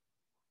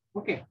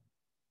 Okay.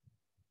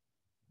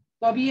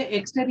 तो अभी ये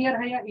exterior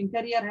है या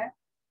interior है?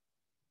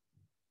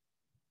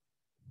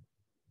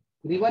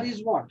 River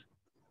is what?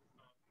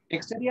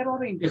 Exterior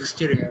or interior?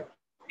 Exterior.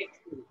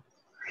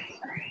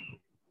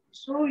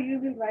 So you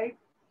will write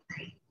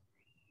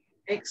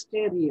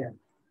exterior.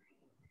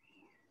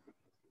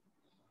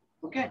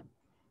 Okay.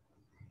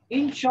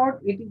 In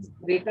short, it is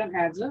written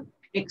as a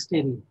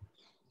exterior.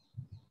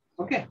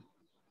 Okay.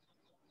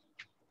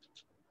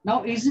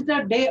 Now, is it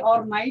a day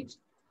or night?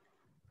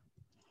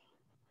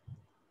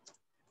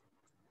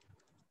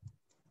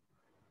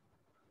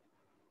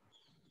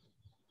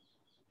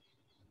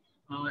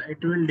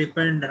 It will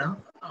depend.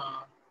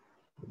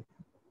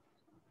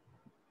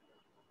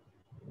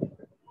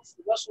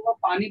 सुबह सुबह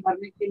पानी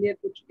भरने के लिए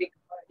कुछ एक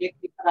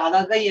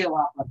राधा गई है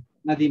वहां पर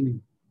नदी में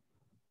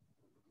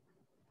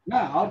ना,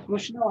 और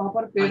कृष्ण वहां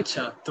पर पेड़.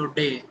 अच्छा, तो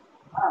डे.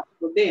 हाँ,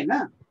 तो डे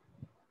ना.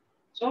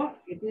 So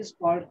it is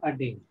called a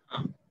day.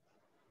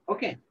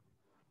 Okay.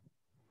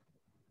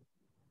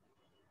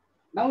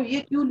 Now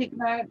ये क्यों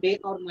लिखना है day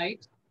or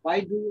night?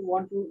 Why do you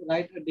want to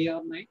write a day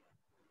or night?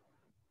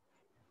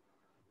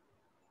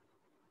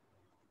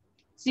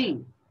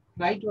 See,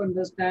 try to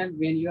understand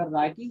when you are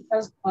writing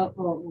a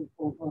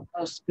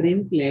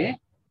screenplay.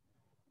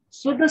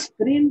 So the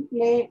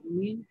screenplay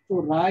means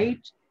to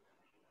write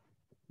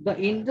the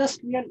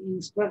industrial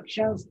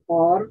instructions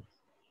for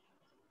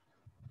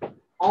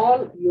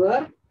all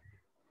your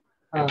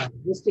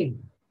this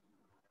thing.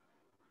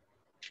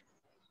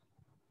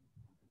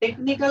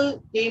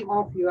 Technical team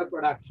of your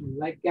production,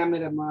 like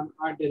cameraman,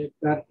 art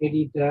director,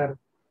 editor,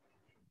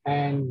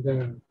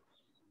 and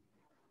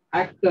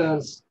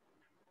actors,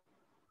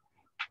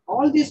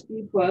 all these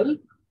people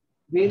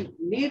will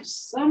need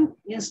some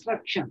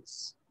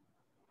instructions.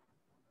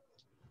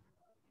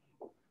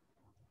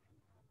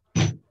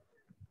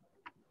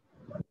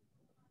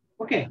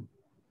 Okay.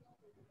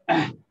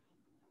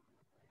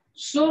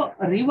 So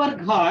river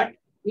ghat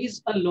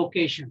is a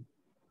location.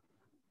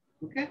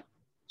 Okay.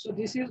 So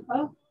this is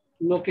a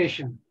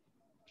location.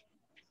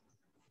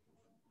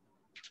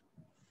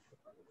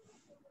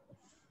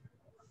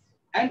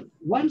 And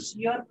once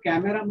your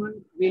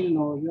cameraman will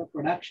know, your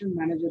production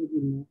manager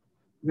will know,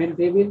 when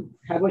they will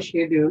have a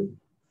schedule,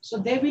 so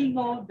they will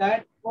know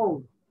that,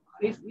 oh,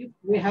 if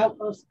we have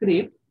a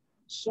script,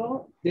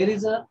 so there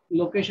is a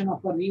location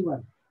of a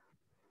river,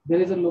 there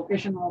is a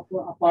location of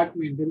an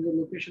apartment, there is a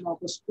location of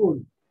a school.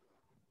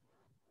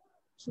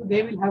 So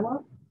they will have a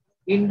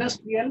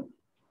industrial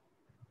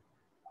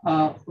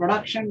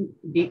production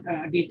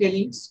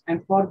detailings,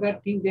 and for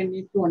that thing they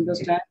need to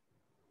understand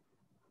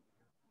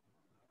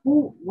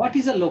what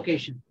is a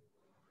location.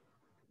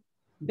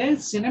 Then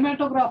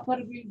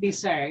cinematographer will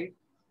decide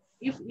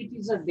if it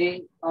is a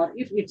day or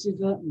if it is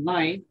a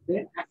night,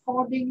 then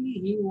accordingly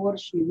he or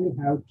she will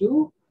have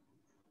to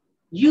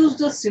use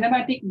the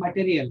cinematic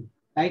material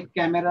like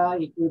camera,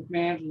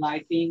 equipment,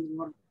 lighting,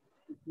 or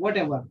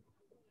whatever.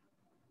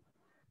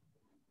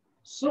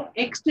 So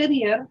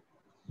exterior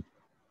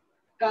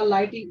का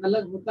lighting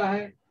अलग होता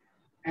है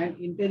and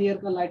interior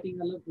का lighting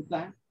अलग होता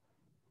है.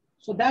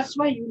 So that's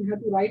why you have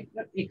to write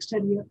the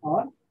exterior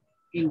or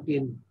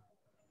interior.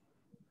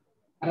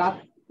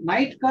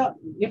 Night ka,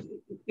 if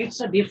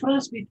it's a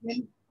difference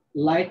between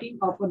lighting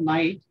of a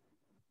night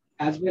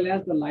as well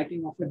as the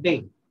lighting of a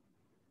day.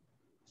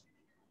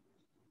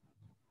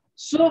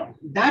 So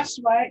that's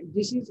why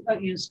this is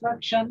an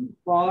instruction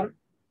for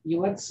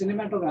your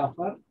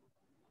cinematographer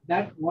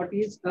that what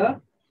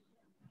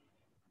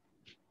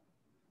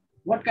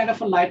kind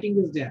of a lighting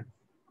is there.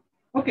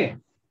 Okay.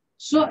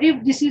 So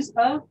if this is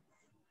a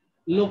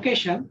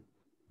location,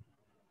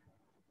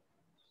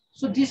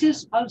 so this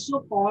is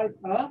also called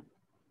a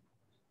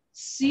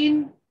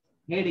scene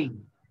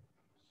heading.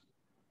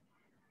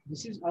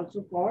 This is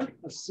also called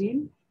a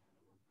scene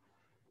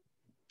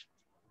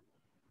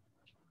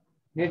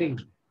heading.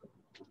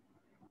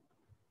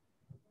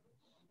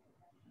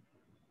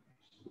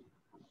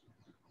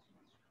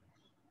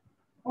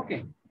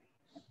 Okay.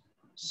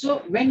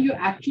 So when you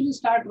actually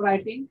start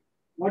writing,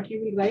 what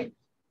you will write?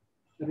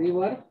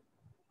 River,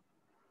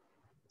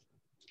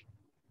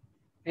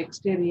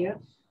 exterior,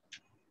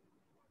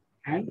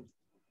 and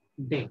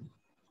day.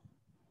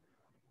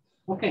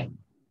 Okay.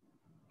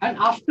 And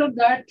after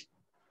that,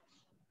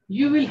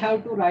 you will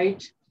have to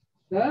write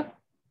the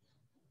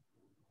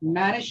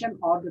narration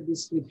or the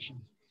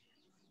description.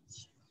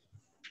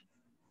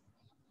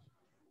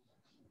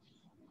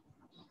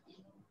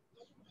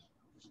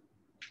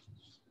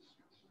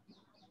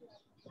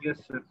 Yes,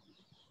 sir.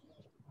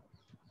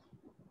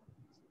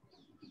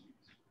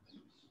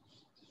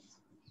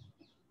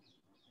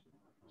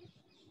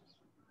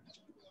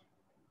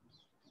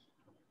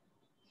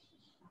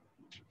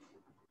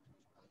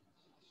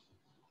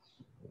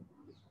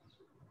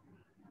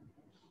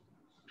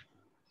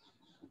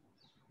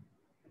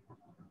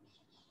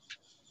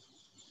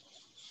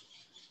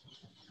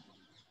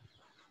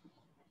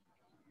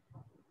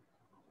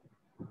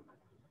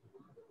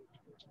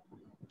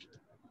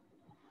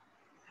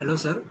 Hello,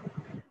 sir.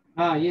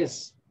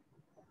 Yes.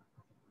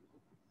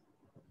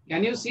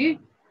 Can you see?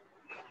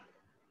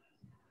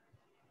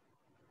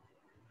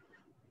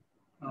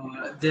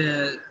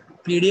 The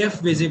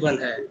PDF visible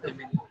hai. I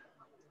mean,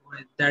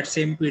 that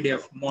same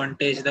PDF,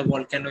 montage, the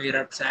volcano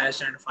erupts ash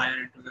and fire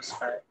into the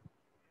sky.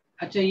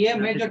 अच्छा, ये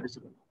मैं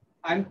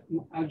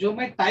जो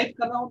मैं type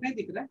कर रहा हूँ नहीं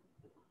दिख रहा है?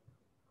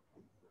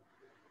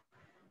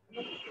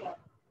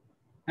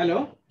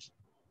 Hello?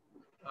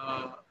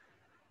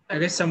 I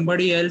guess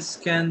somebody else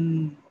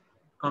can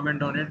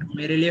comment on it.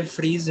 मेरे लिए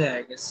freeze है,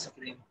 I guess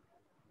screen.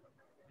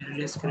 मेरे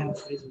लिए screen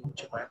freeze हो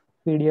चुका है.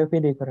 PDF ही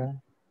दिख रहा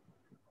है.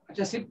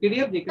 अच्छा, सिर्फ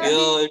PDF दिख रहा है?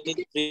 Yeah, it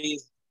is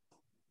freeze.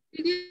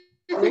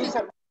 नहीं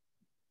सर,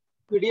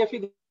 PDF ही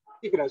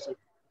दिख रहा है sir.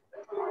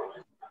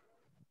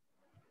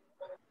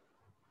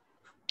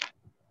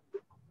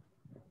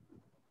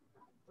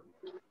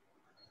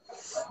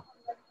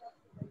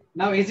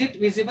 Now is it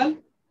visible?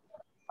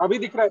 अभी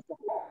दिख रहा है सर.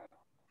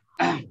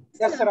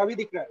 Yes sir, अभी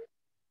दिख रहा है.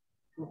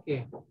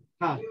 Okay.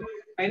 हाँ,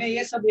 मैंने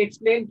ये सब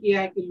एक्सप्लेन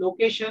किया है कि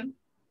location,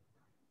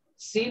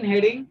 scene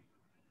heading,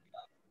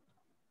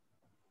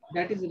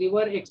 that is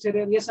river,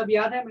 exterior, ये सब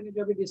याद है मैंने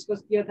जो अभी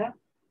डिस्कस किया था.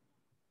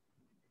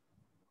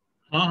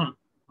 हाँ.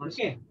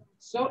 Okay,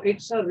 so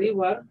it's a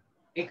river,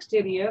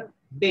 exterior,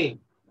 day.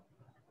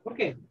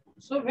 Okay,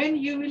 so when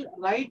you will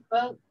write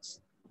a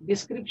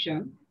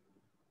description,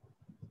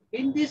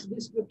 in this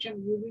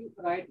description you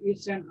will write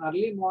it's an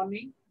early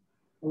morning,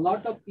 a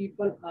lot of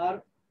people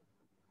are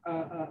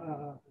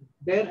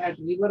there at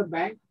river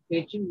bank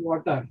fetching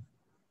water.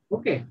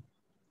 Okay,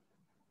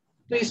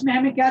 तो इसमें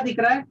हमें क्या दिख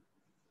रहा है?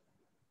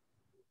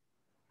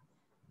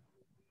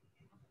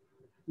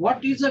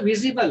 What is a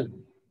visible?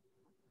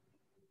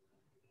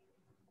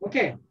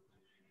 Okay.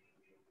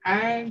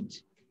 And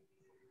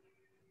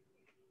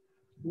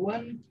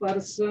one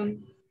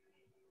person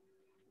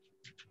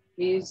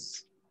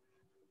is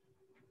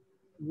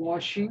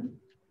washing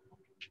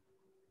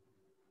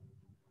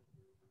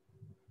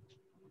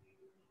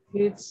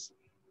his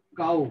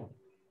cow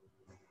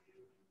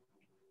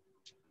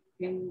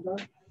in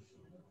the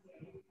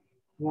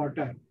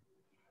water.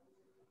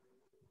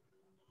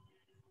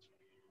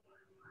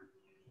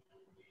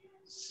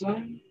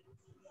 Some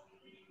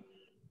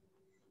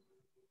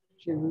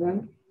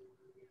children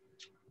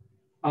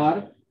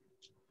are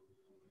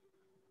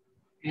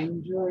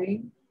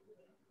enjoying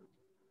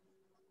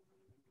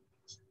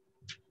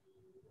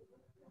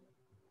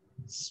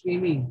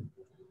swimming.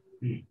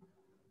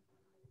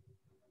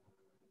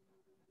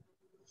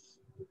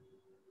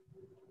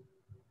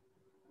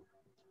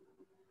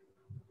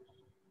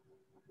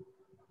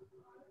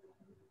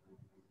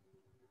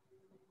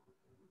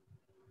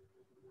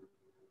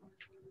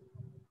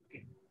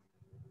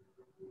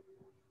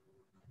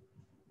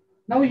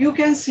 Now you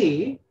can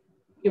see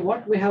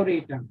what we have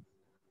written.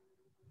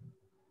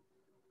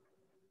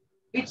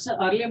 It's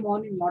early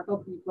morning, lot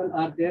of people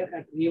are there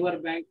at river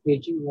bank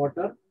fetching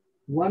water.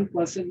 One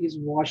person is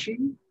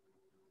washing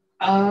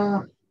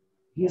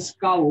his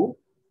cow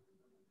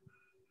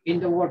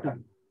in the water.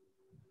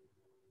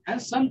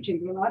 And some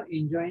children are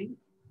enjoying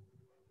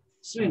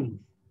swimming.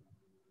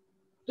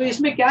 तो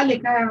इसमें क्या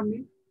लिखा है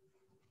हमने?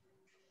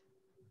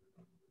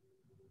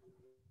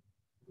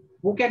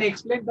 Who can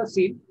explain the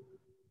scene?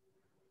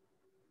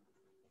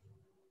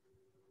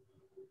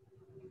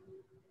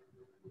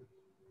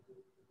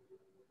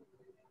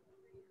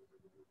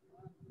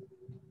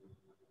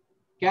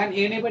 Can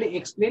anybody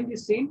explain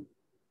this scene?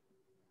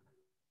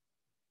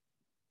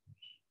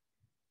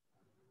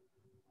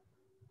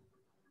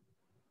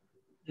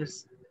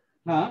 Yes.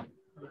 Huh?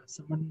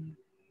 Someone.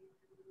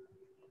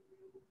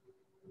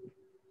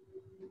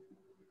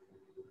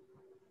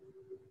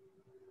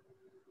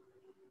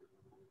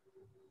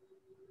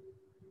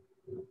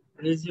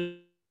 Raise your.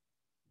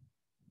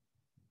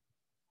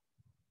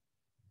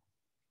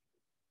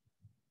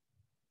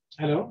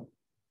 Hello?